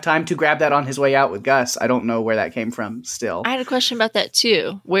have time to grab that on his way out with Gus. I don't know where that came from still. I had a question about that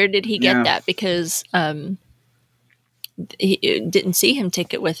too. Where did he get that? Because he didn't see him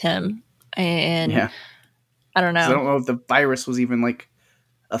take it with him. And I don't know. I don't know if the virus was even like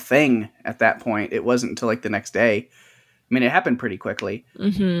a thing at that point. It wasn't until like the next day. I mean, it happened pretty quickly.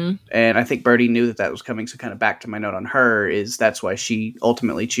 Mm-hmm. And I think Birdie knew that was coming. So kind of back to my note on her is that's why she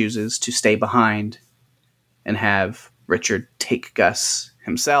ultimately chooses to stay behind and have Richard take Gus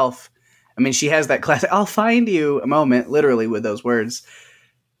himself. I mean, she has that classic, I'll find you moment, literally with those words,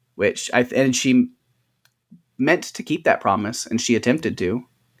 and she meant to keep that promise and she attempted to.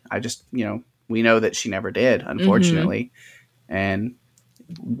 I just, we know that she never did, unfortunately. Mm-hmm. And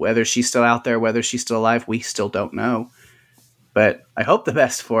whether she's still out there, whether she's still alive, we still don't know. But I hope the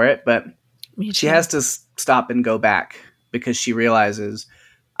best for it. But she has to stop and go back because she realizes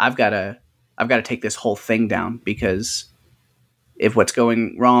I've got to take this whole thing down, because if what's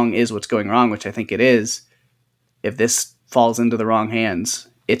going wrong is what's going wrong, which I think it is, if this falls into the wrong hands,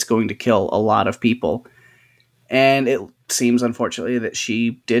 it's going to kill a lot of people. And it seems, unfortunately, that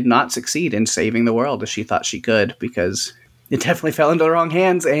she did not succeed in saving the world as she thought she could, because it definitely fell into the wrong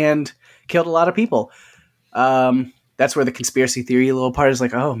hands and killed a lot of people. That's where the conspiracy theory little part is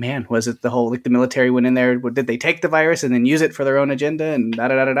like, oh man, was it the whole, like the military went in there? Did they take the virus and then use it for their own agenda and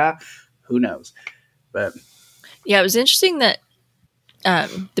da-da-da-da-da? Who knows? But yeah, it was interesting that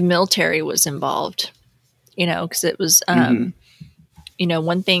the military was involved, because it was,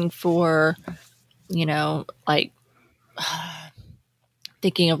 one thing for, like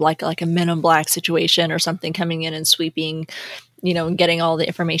thinking of like a Men in Black situation or something coming in and sweeping, and getting all the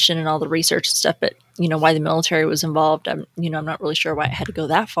information and all the research and stuff. But, why the military was involved, I'm not really sure why it had to go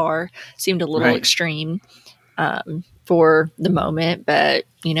that far. Seemed a little extreme for the moment, but,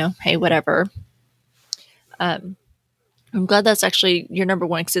 hey, whatever. I'm glad that's actually your number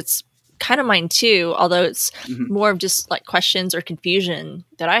one, because it's kind of mine too, although it's more of just like questions or confusion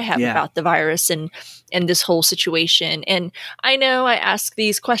that I have about the virus and this whole situation. And I know I ask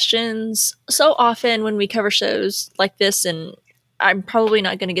these questions so often when we cover shows like this, and I'm probably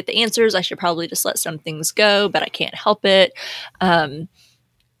not going to get the answers. I should probably just let some things go, but I can't help it.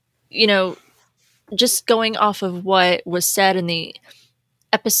 Just going off of what was said in the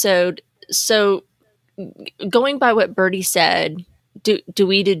episode. So going by what Birdie said, do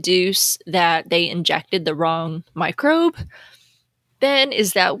we deduce that they injected the wrong microbe? Then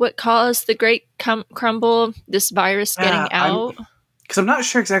is that what caused the Great Crumble, this virus getting out? Because I'm not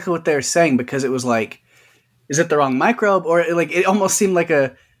sure exactly what they're saying, because it was like, is it the wrong microbe? Or like it almost seemed like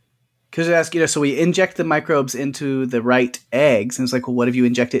because they ask, so we inject the microbes into the right eggs. And it's like, well, what if you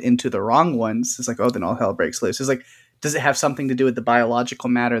inject it into the wrong ones? It's like, oh, then all hell breaks loose. It's like, does it have something to do with the biological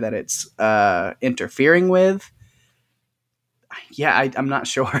matter that it's interfering with? Yeah, I'm not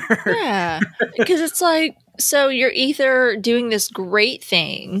sure. Yeah, because it's like, so you're either doing this great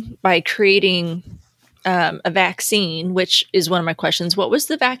thing by creating a vaccine, which is one of my questions. What was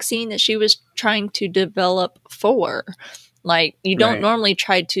the vaccine that she was trying to develop for? Like, you don't normally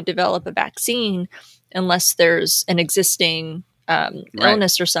try to develop a vaccine unless there's an existing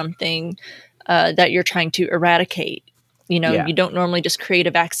illness or something that you're trying to eradicate. You don't normally just create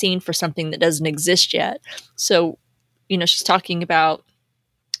a vaccine for something that doesn't exist yet. So, she's talking about,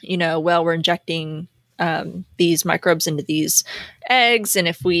 we're injecting these microbes into these eggs, and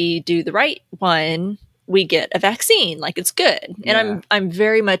if we do the right one, we get a vaccine. Like, it's good. And I'm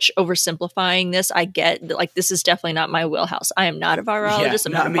very much oversimplifying this. I get that, like, this is definitely not my wheelhouse. I am not a virologist.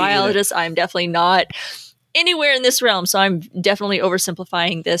 I'm not a biologist. I'm definitely not anywhere in this realm. So I'm definitely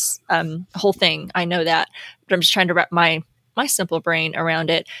oversimplifying this whole thing. I know that, but I'm just trying to wrap my simple brain around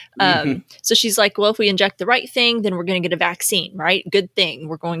it. So she's like, well, if we inject the right thing, then we're going to get a vaccine, right? Good thing.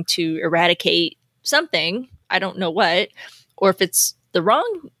 We're going to eradicate something. I don't know what. Or if it's the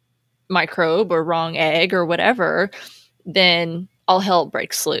wrong microbe or wrong egg or whatever, then all hell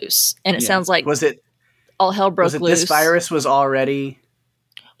breaks loose. And it sounds like all hell broke loose. This virus was already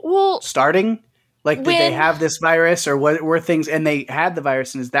starting? Like, did they have this virus, or what were things, and they had the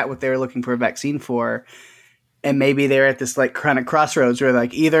virus, and is that what they were looking for a vaccine for? And maybe they're at this like kind of crossroads where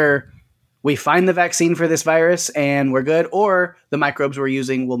like either we find the vaccine for this virus and we're good, or the microbes we're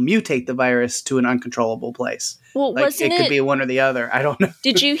using will mutate the virus to an uncontrollable place. Well, like, wasn't it could be one or the other. I don't know.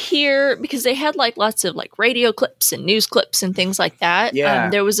 Did you hear, because they had like lots of like radio clips and news clips and things like that.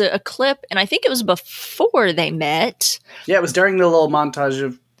 Yeah. There was a clip, and I think it was before they met. Yeah, it was during the little montage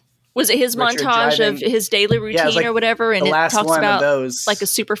of Was it his Richard montage driving. of his daily routine like or whatever? And the it last talks one about of those. like a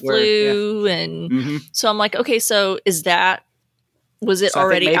super where- flu. And Mhm. so I'm like, okay, so was it So I think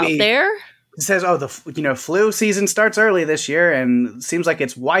already out maybe- there? It says, oh, the flu season starts early this year and seems like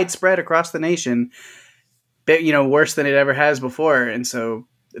it's widespread across the nation. But, worse than it ever has before. And so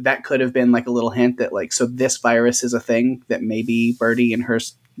that could have been like a little hint that like, so this virus is a thing that maybe Birdie and her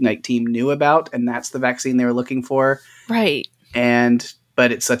like team knew about, and that's the vaccine they were looking for. Right.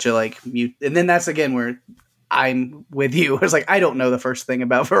 But it's such a like mute. And then that's again where I'm with you. It's like, I don't know the first thing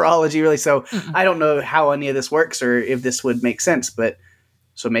about virology really. So I don't know how any of this works or if this would make sense. But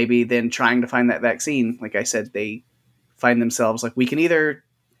so maybe then trying to find that vaccine, like I said, they find themselves like, we can either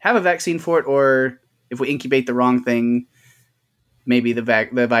have a vaccine for it, or if we incubate the wrong thing, maybe the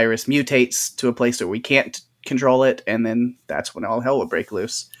virus mutates to a place where we can't control it. And then that's when all hell will break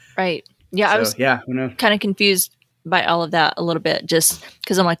loose. Right. Yeah. I was who knows? kind of confused by all of that a little bit, just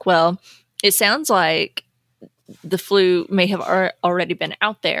because I'm like, well, it sounds like the flu may have already been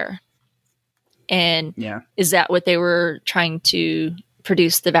out there. And Yeah. is that what they were trying to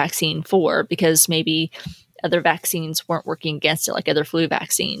produce the vaccine for? Because maybe other vaccines weren't working against it, like other flu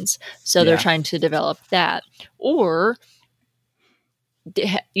vaccines. So they're Yeah. trying to develop that. Or,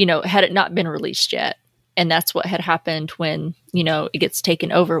 had it not been released yet? And that's what had happened when, it gets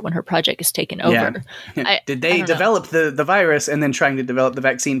taken over, when her project is taken over. Yeah. Did I they don't know. develop the virus and then trying to develop the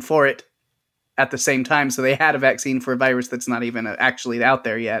vaccine for it at the same time? So they had a vaccine for a virus that's not even actually out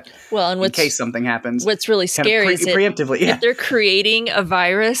there yet, Well, and in case something happens. what's really Kind of scary is that preemptively. Yeah. if they're creating a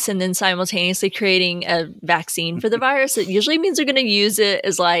virus and then simultaneously creating a vaccine for the virus, it usually means they're going to use it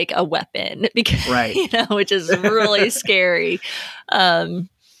as like a weapon, because Right. which is really scary. Yeah,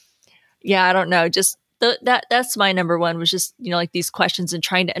 I don't know. Just that's my number one, was just like these questions and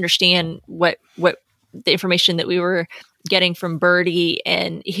trying to understand what the information that we were getting from Birdie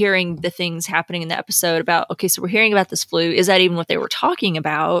and hearing the things happening in the episode about, okay, so we're hearing about this flu. Is that even what they were talking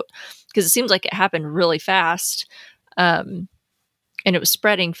about? Because it seems like it happened really fast. And it was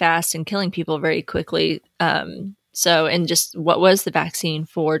spreading fast and killing people very quickly. And just what was the vaccine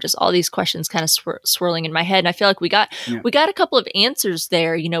for? Just all these questions kind of swirling in my head. And I feel like we got a couple of answers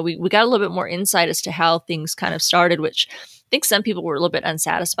there. We got a little bit more insight as to how things kind of started, which I think some people were a little bit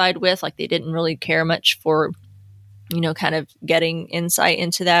unsatisfied with. Like they didn't really care much for, kind of getting insight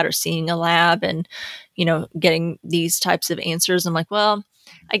into that or seeing a lab and, getting these types of answers. I'm like, well,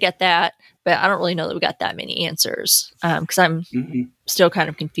 I get that, but I don't really know that we got that many answers, because I'm still kind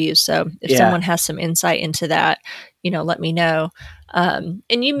of confused. So if someone has some insight into that, let me know. And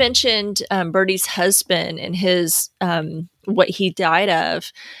you mentioned Birdie's husband and his what he died of,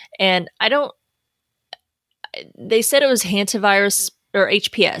 and they said it was hantavirus or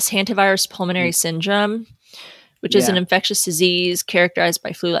HPS, hantavirus pulmonary syndrome, which is an infectious disease characterized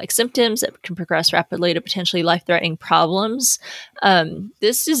by flu-like symptoms that can progress rapidly to potentially life-threatening problems.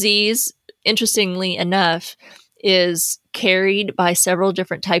 This disease, interestingly enough, is carried by several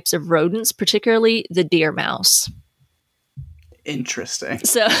different types of rodents, particularly the deer mouse. Interesting.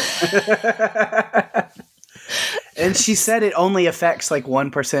 So, And she said it only affects like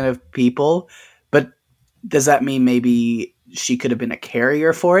 1% of people, but does that mean maybe she could have been a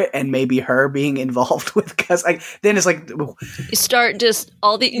carrier for it, and maybe her being involved with, because then it's like you start just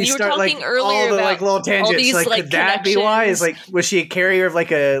all the, you were start, talking like, earlier all the about like little tangents. these, Like, like, could that be why? Is like, was she a carrier of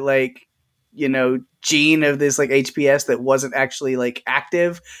like a gene of this like HPS that wasn't actually like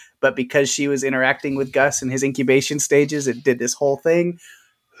active, but because she was interacting with Gus in his incubation stages, it did this whole thing.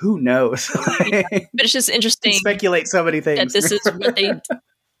 Who knows? But it's just interesting Speculate so many things. that this is what they,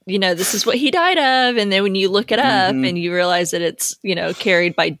 this is what he died of. And then when you look it up and you realize that it's,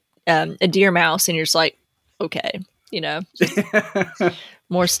 carried by a deer mouse, and you're just like, okay,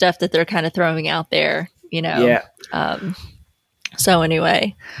 more stuff that they're kind of throwing out there, Yeah. So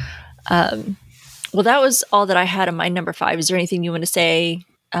anyway, well, that was all that I had on my number 5. Is there anything you want to say?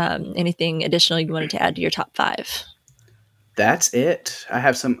 Anything additional you wanted to add to your top 5? That's it. I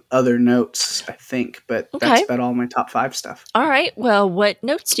have some other notes, I think, but that's about all my top 5 stuff. All right. Well, what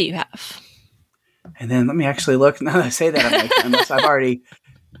notes do you have? And then let me actually look. Now that I say that, I'm like, unless I've already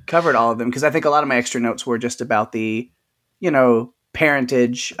covered all of them, because I think a lot of my extra notes were just about the,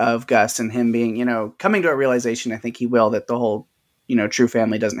 parentage of Gus and him being, coming to a realization, I think he will, that the whole, true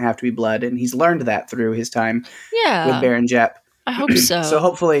family doesn't have to be blood. And he's learned that through his time with Baron Jep. I hope so. So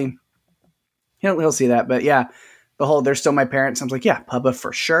hopefully he'll see that. But yeah, the whole, they're still my parents. I was like, yeah, Pubba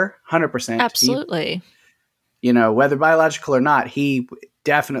for sure. 100%. Absolutely. Whether biological or not, he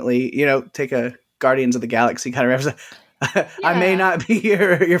definitely, take a Guardians of the Galaxy kind of reference. I may not be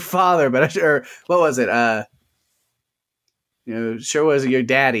your father, but what was it? Sure was your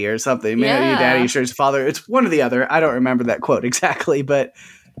daddy or something. May not be your daddy, sure his father. It's one or the other. I don't remember that quote exactly, but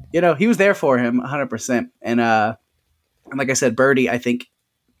he was there for him 100%. And like I said, Birdie, I think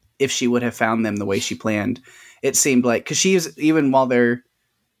if she would have found them the way she planned, it seemed like, because she's, even while they're,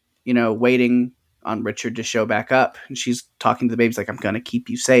 waiting on Richard to show back up, and she's talking to the babies like, I'm going to keep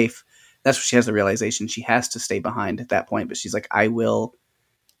you safe. That's when she has the realization she has to stay behind at that point. But she's like, I will,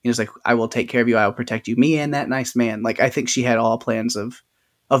 it's like, I will take care of you. I will protect you. Me and that nice man. Like, I think she had all plans of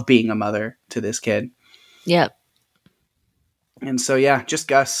being a mother to this kid. Yep. And so, yeah, just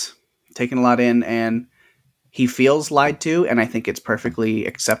Gus taking a lot in, and he feels lied to. And I think it's perfectly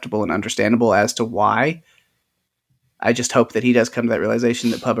acceptable and understandable as to why. I just hope that he does come to that realization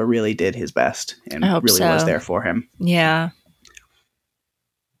that Pubba really did his best and really was there for him. Yeah.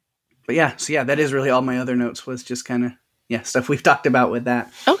 But yeah, so that is really all my other notes, was just kind of, stuff we've talked about with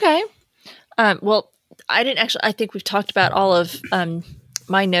that. Okay. Well, I think we've talked about all of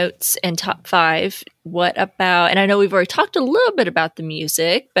my notes and top 5. What about, and I know we've already talked a little bit about the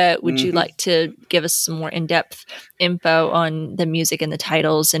music, but would you like to give us some more in-depth info on the music and the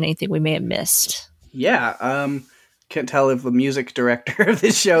titles and anything we may have missed? Yeah. Can't tell if the music director of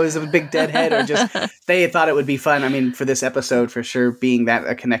this show is a big deadhead or just they thought it would be fun. I mean, for this episode, for sure, being that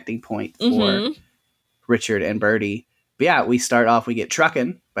a connecting point for Richard and Birdie. But yeah, we start off, we get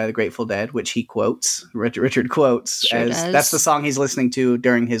Truckin' by the Grateful Dead, which he quotes, Richard quotes, that's the song he's listening to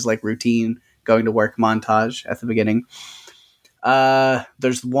during his routine going to work montage at the beginning.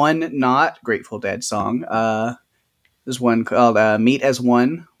 There's one not Grateful Dead song. There's one called Meet as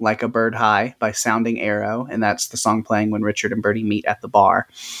One, Like a Bird High by Sounding Arrow, and that's the song playing when Richard and Birdie meet at the bar.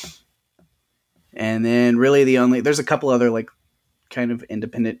 And then really there's a couple other kind of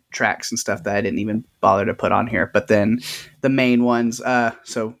independent tracks and stuff that I didn't even bother to put on here. But then the main ones,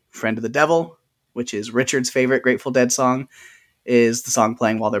 so Friend of the Devil, which is Richard's favorite Grateful Dead song, is the song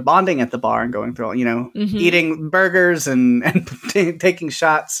playing while they're bonding at the bar and going through, eating burgers and taking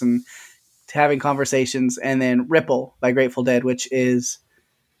shots and having conversations. And then Ripple by Grateful Dead, which is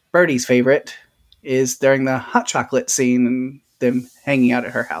Birdie's favorite, is during the hot chocolate scene and them hanging out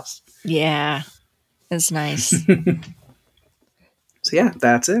at her house. Yeah, it's nice. So yeah,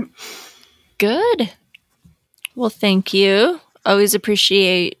 that's it. Good. Well, thank you. Always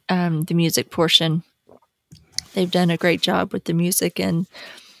appreciate the music portion. They've done a great job with the music in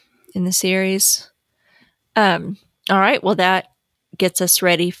the series. All right. Well, that gets us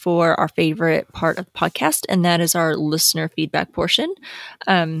ready for our favorite part of the podcast, and that is our listener feedback portion.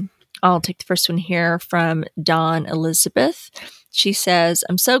 I'll take the first one here from Dawn Elizabeth. She says,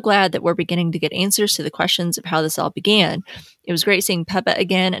 I'm so glad that we're beginning to get answers to the questions of how this all began. It was great seeing Pubba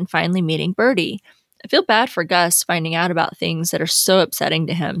again and finally meeting Birdie. I feel bad for Gus finding out about things that are so upsetting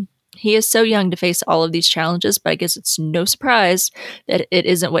to him. He is so young to face all of these challenges, but I guess it's no surprise that it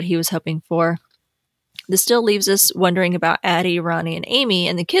isn't what he was hoping for. This still leaves us wondering about Addie, Ronnie, and Amy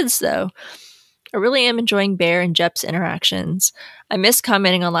and the kids, though. I really am enjoying Bear and Jep's interactions. I missed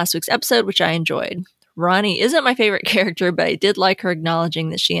commenting on last week's episode, which I enjoyed. Ronnie isn't my favorite character, but I did like her acknowledging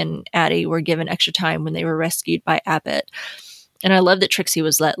that she and Addie were given extra time when they were rescued by Abbott. And I love that Trixie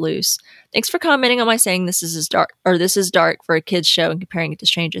was let loose. Thanks for commenting on my saying this is dark for a kids show and comparing it to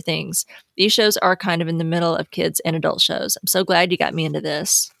Stranger Things. These shows are kind of in the middle of kids and adult shows. I'm so glad you got me into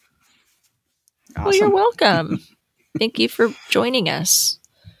this. Awesome. Well, you're welcome. Thank you for joining us.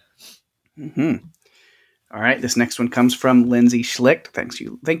 Mm-hmm. All right. This next one comes from Lindsay Schlicht. Thank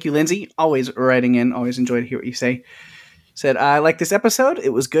you, Lindsay. Always writing in. Always enjoy to hear what you say. Said, I like this episode.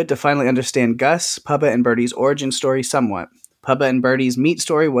 It was good to finally understand Gus, Pubba, and Birdie's origin story somewhat. Pubba and Birdie's meet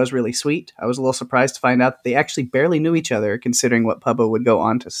story was really sweet. I was a little surprised to find out that they actually barely knew each other, considering what Pubba would go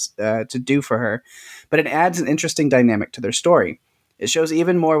on to do for her. But it adds an interesting dynamic to their story. It shows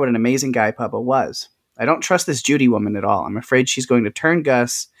even more what an amazing guy Pubba was. I don't trust this Judy woman at all. I'm afraid she's going to turn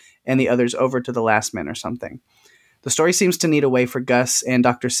Gus and the others over to the last men or something. The story seems to need a way for Gus and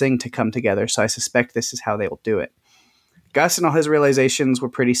Dr. Singh to come together, so I suspect this is how they will do it. Gus and all his realizations were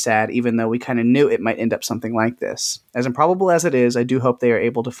pretty sad, even though we kind of knew it might end up something like this. As improbable as it is, I do hope they are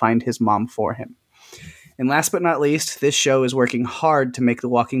able to find his mom for him. And last but not least, this show is working hard to make the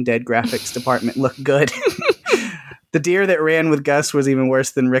Walking Dead graphics department look good. The deer that ran with Gus was even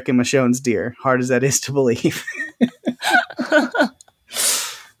worse than Rick and Michonne's deer, hard as that is to believe.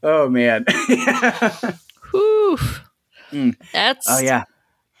 Oh man. Whew. That's Oh yeah.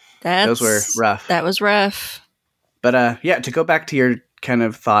 Those were rough. That was rough. But yeah, to go back to your kind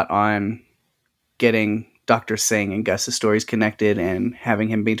of thought on getting Dr. Singh and Gus's stories connected and having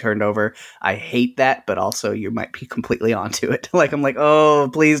him be turned over, I hate that, but also you might be completely onto it. Like, I'm like, oh,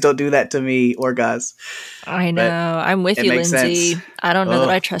 please don't do that to me or Gus. I know. But I'm with you, Lindsay. Sense. I don't know that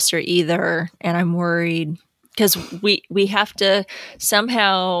I trust her either, and I'm worried because we have to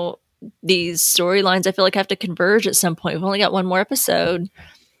somehow, these storylines I feel like have to converge at some point. We've only got one more episode.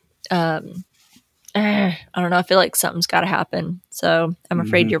 I don't know. I feel like something's got to happen. So I'm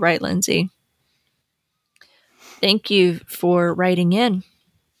afraid you're right, Lindsay. Thank you for writing in.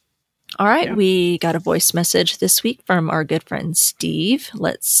 All right. We got a voice message this week from our good friend Steve.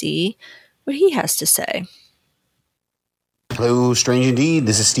 Let's see what he has to say. Hello, Strange Indeed.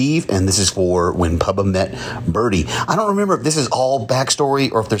 This is Steve, and this is for When Pubba Met Birdie. I don't remember if this is all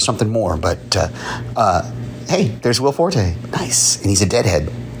backstory or if there's something more, but hey, there's Will Forte. Nice. And he's a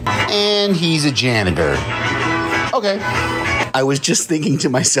deadhead. And he's a janitor. Okay. I was just thinking to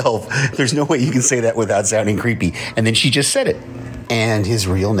myself, there's no way you can say that without sounding creepy. And then she just said it. And his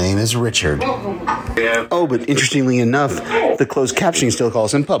real name is Richard. Oh, but interestingly enough, the closed captioning still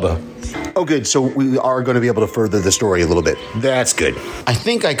calls him Pubba. Oh, good. So we are going to be able to further the story a little bit. That's good. I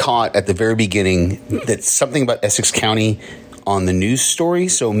think I caught at the very beginning that something about Essex County on the news story.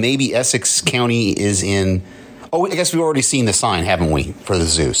 So maybe Essex County is in... Oh, I guess we've already seen the sign, haven't we, for the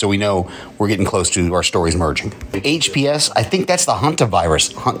zoo? So we know we're getting close to our stories merging. HPS, I think that's the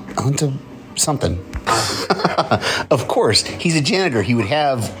hantavirus. Hunta something. Of course, he's a janitor. He would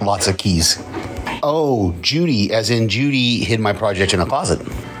have lots of keys. Oh, Judy, as in Judy hid my project in a closet.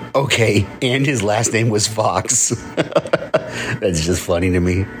 Okay, and his last name was Fox. That's just funny to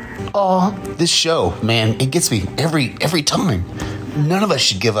me. Oh, this show, man, it gets me every time. None of us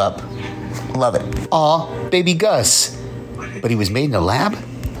should give up. Love it. Aw, baby Gus. But he was made in a lab?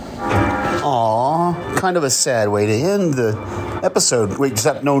 Aw, kind of a sad way to end the episode. Wait,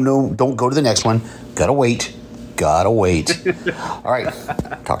 no, don't go to the next one. Gotta wait. All right,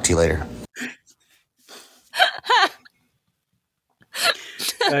 talk to you later.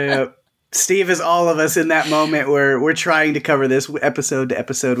 Steve is all of us in that moment where we're trying to cover this episode to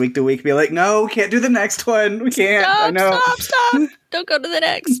episode, week to week. Be like, no, we can't do the next one. We can't. Stop, I know. Stop. Don't go to the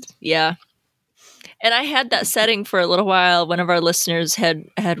next. Yeah. And I had that setting for a little while. One of our listeners had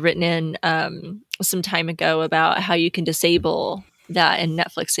written in some time ago about how you can disable that in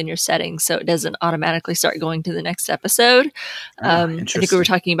Netflix in your settings so it doesn't automatically start going to the next episode. I think we were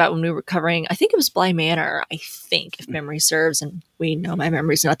talking about when we were covering, I think it was Bly Manor, I think, if memory serves. And we know my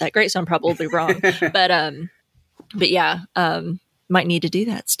memory's not that great, so I'm probably wrong. But yeah, might need to do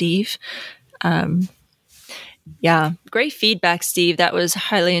that, Steve. Yeah, great feedback, Steve. That was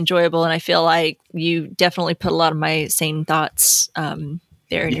highly enjoyable, and I feel like you definitely put a lot of my same thoughts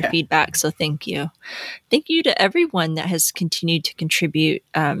there in your feedback. So thank you. Thank you to everyone that has continued to contribute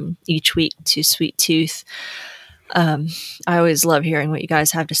each week to Sweet Tooth. I always love hearing what you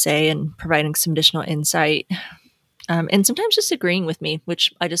guys have to say and providing some additional insight, and sometimes just agreeing with me,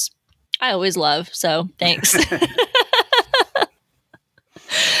 which I always love. So thanks.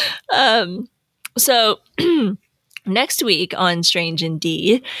 So next week on Strange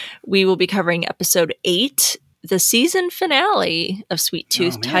Indeed, we will be covering episode 8, the season finale of Sweet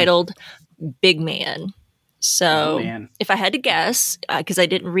Tooth, titled Big Man. So if I had to guess, because I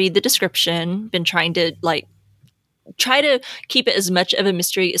didn't read the description, been trying to try to keep it as much of a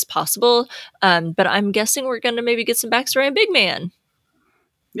mystery as possible. But I'm guessing we're going to maybe get some backstory on Big Man.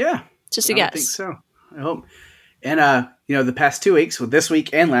 Yeah. Just a guess. I think so. I hope. And, the past 2 weeks, this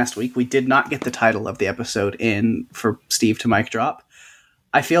week and last week, we did not get the title of the episode in for Steve to mic drop.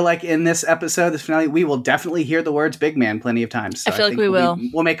 I feel like in this episode, this finale, we will definitely hear the words Big Man plenty of times. So I feel like we will.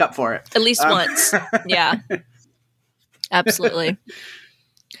 We'll make up for it. At least once. Yeah. Absolutely.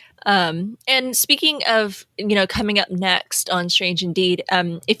 And speaking of, coming up next on Strange Indeed,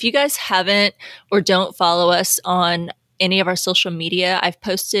 if you guys haven't or don't follow us on any of our social media, I've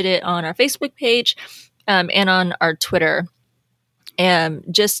posted it on our Facebook page and on our Twitter,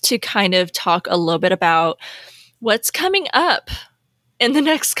 just to kind of talk a little bit about what's coming up in the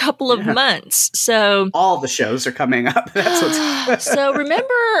next couple of months. So all the shows are coming up. That's what's So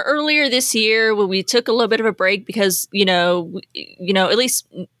remember earlier this year when we took a little bit of a break because, at least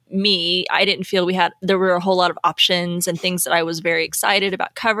me, I didn't feel there were a whole lot of options and things that I was very excited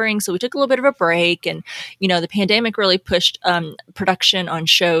about covering. So we took a little bit of a break, and, the pandemic really pushed production on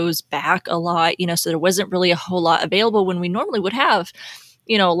shows back a lot, so there wasn't really a whole lot available when we normally would have,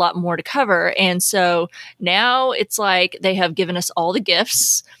 a lot more to cover. And so now it's like they have given us all the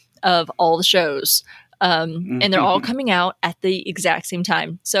gifts of all the shows. And they're all coming out at the exact same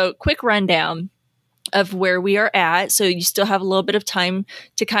time. So quick rundown of where we are at. So you still have a little bit of time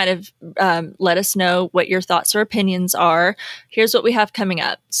to kind of let us know what your thoughts or opinions are. Here's what we have coming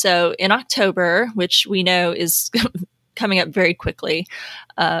up. So in October, which we know is coming up very quickly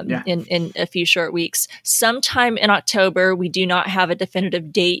in a few short weeks, sometime in October, we do not have a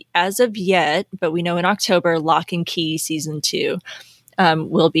definitive date as of yet, but we know in October, Lock and Key Season 2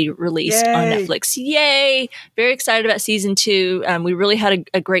 will be released on Netflix. Yay! Very excited about season 2. We really had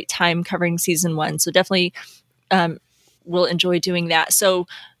a great time covering season 1. So definitely we'll enjoy doing that. So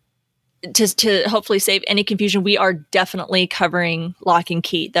to hopefully save any confusion, we are definitely covering Lock and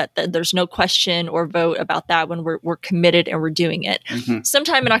Key. That there's no question or vote about that when we're committed and we're doing it.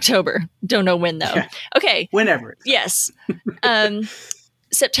 Sometime in October. Don't know when though. Yeah. Okay. Whenever. Yes.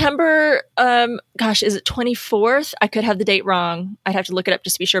 September, is it 24th? I could have the date wrong. I'd have to look it up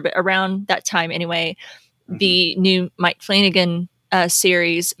just to be sure, but around that time anyway, the new Mike Flanagan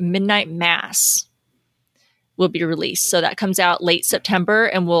series, Midnight Mass, will be released. So that comes out late September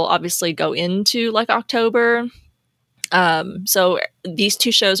and will obviously go into like October. So these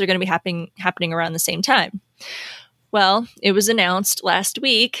two shows are going to be happening around the same time. Well, it was announced last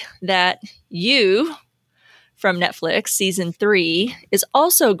week that You from Netflix, season 3, is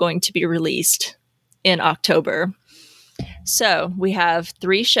also going to be released in October. So we have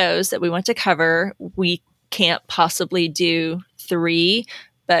 3 shows that we want to cover. We can't possibly do 3,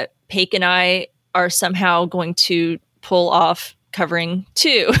 but Paige and I are somehow going to pull off covering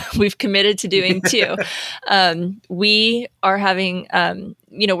 2. We've committed to doing 2. We are having,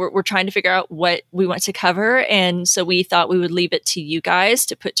 we're trying to figure out what we want to cover. And so we thought we would leave it to you guys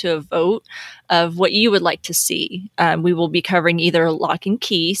to put to a vote of what you would like to see. We will be covering either Lock and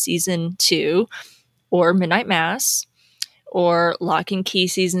Key Season 2 or Midnight Mass, or Lock and Key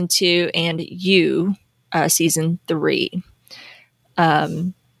Season 2 and You Season 3.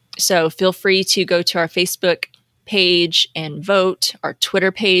 So feel free to go to our Facebook page and vote, our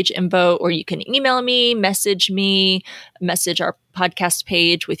Twitter page and vote, or you can email me, message our podcast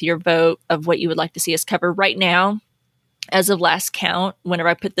page with your vote of what you would like to see us cover. Right now, as of last count, whenever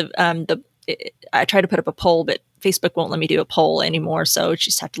I put I try to put up a poll, but Facebook won't let me do a poll anymore, so you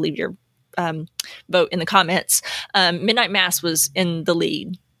just have to leave your vote in the comments. Midnight Mass was in the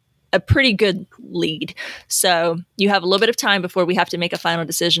lead. A pretty good lead. So you have a little bit of time before we have to make a final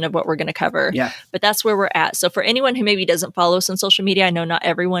decision of what we're going to cover. Yeah. But that's where we're at. So for anyone who maybe doesn't follow us on social media, I know not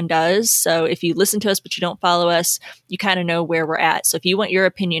everyone does. So if you listen to us, but you don't follow us, you kind of know where we're at. So if you want your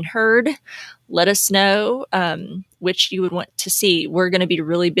opinion heard, let us know which you would want to see. We're going to be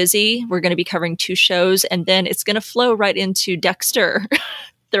really busy. We're going to be covering 2 shows, and then it's going to flow right into Dexter,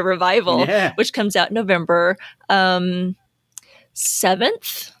 the revival, which comes out November 7th.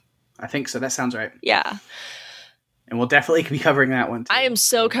 I think so. That sounds right. Yeah. And we'll definitely be covering that one too. I am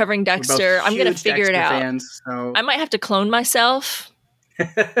so covering Dexter. I'm going to figure Dexter it out. Fans, so. I might have to clone myself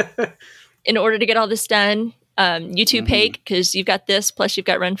in order to get all this done. You too, Paige, because you've got this, plus you've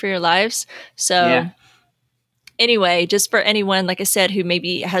got Run for Your Lives. So anyway, just for anyone, like I said, who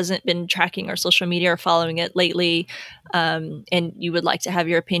maybe hasn't been tracking our social media or following it lately, and you would like to have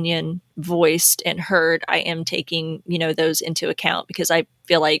your opinion voiced and heard, I am taking, those into account, because I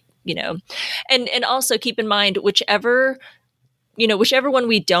feel like, and also keep in mind, whichever one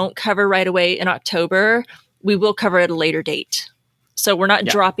we don't cover right away in October, we will cover at a later date. So we're not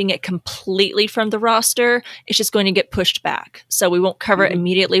dropping it completely from the roster. It's just going to get pushed back. So we won't cover it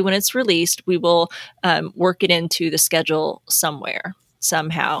immediately when it's released. We will work it into the schedule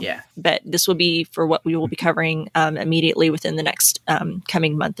somehow. Yeah. But this will be for what we will be covering immediately within the next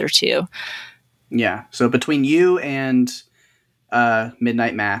coming month or 2. Yeah. So between You and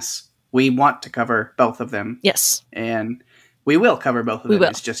Midnight Mass, we want to cover both of them. Yes. And we will cover both of them.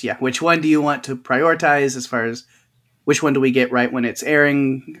 It's just, which one do you want to prioritize as far as which one do we get right when it's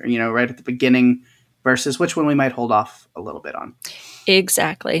airing, right at the beginning, versus which one we might hold off a little bit on.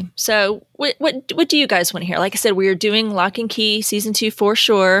 Exactly. So what do you guys want to hear? Like I said, we are doing Lock and Key Season 2 for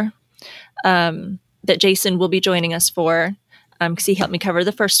sure, that Jason will be joining us for, because he helped me cover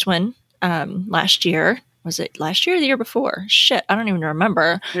the first one last year. Was it last year or the year before? Shit, I don't even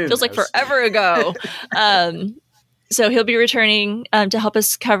remember. Feels like forever ago. So he'll be returning to help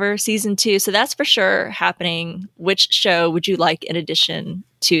us cover Season 2. So that's for sure happening. Which show would you like in addition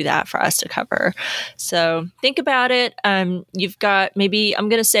to that for us to cover? So think about it. You've got maybe, I'm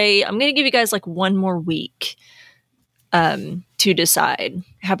going to give you guys like one more week to decide.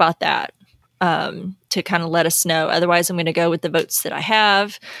 How about that? to kind of let us know. Otherwise, I'm going to go with the votes that I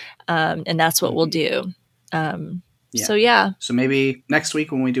have, and that's what we'll do. So maybe next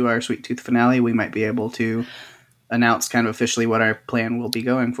week when we do our Sweet Tooth finale, we might be able to announce kind of officially what our plan will be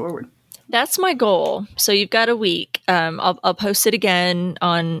going forward. That's my goal. So you've got a week. I'll post it again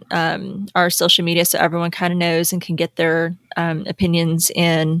on our social media so everyone kind of knows and can get their opinions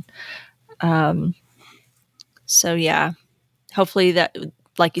in. So yeah, hopefully that,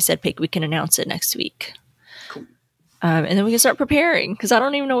 like you said, Pig, we can announce it next week. Cool. And then we can start preparing, because I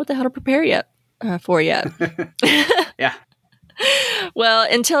don't even know what the hell to prepare yet. Yeah. Well,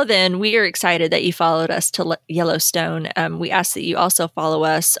 until then, we are excited that you followed us to Yellowstone. We ask that you also follow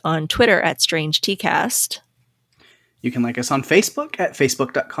us on Twitter at StrangeTcast. You can like us on Facebook at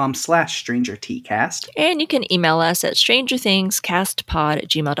facebook.com/StrangerTcast. And you can email us at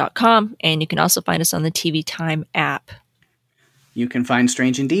strangerthingscastpod@gmail.com. And you can also find us on the TV Time app. You can find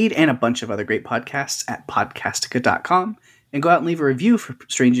Strange Indeed and a bunch of other great podcasts at podcastica.com. And go out and leave a review for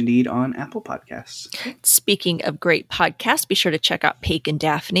Strange Indeed on Apple Podcasts. Speaking of great podcasts, be sure to check out Paige and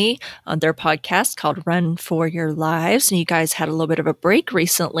Daphne on their podcast called Run for Your Lives. And you guys had a little bit of a break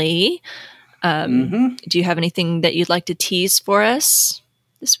recently. Do you have anything that you'd like to tease for us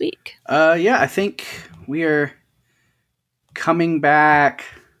this week? I think we are coming back.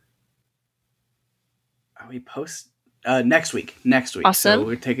 Are we next week? Awesome.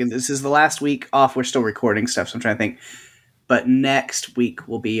 So this is the last week off. We're still recording stuff, so I'm trying to think. But next week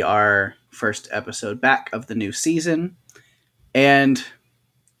will be our first episode back of the new season. And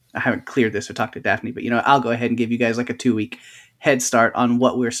I haven't cleared this or talked to Daphne, but I'll go ahead and give you guys like a 2-week head start on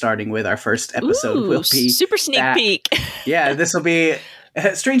what we're starting with. Our first episode will be super sneak peek. Yeah, this will be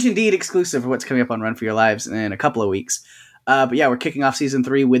Strange Indeed exclusive for what's coming up on Run for Your Lives in a couple of weeks. But yeah, we're kicking off season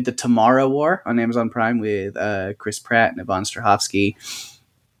 3 with The Tomorrow War on Amazon Prime with Chris Pratt and Yvonne Strahovski.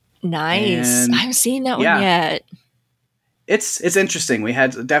 Nice. I haven't seen that one yet. It's interesting. We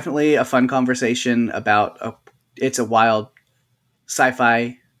had definitely a fun conversation about it's a wild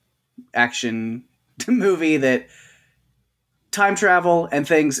sci-fi action movie that time travel and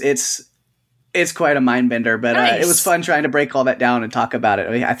things. It's quite a mind bender, but nice. It was fun trying to break all that down and talk about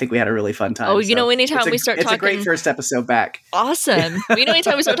it. I think we had a really fun time. Oh, anytime we start talking, it's a great first episode back. Awesome.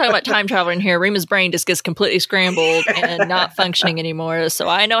 Anytime we start talking about time travel in here, Rima's brain just gets completely scrambled and not functioning anymore. So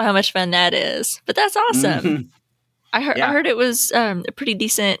I know how much fun that is. But that's awesome. Mm-hmm. I heard it was a pretty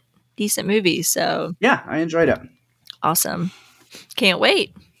decent movie. So yeah, I enjoyed it. Awesome. Can't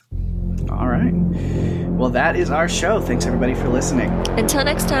wait. All right. Well, that is our show. Thanks everybody for listening. Until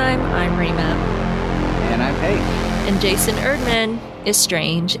next time, I'm Rima. And I'm Paige. And Jason Erdman is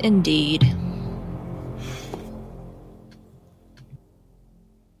Strange Indeed.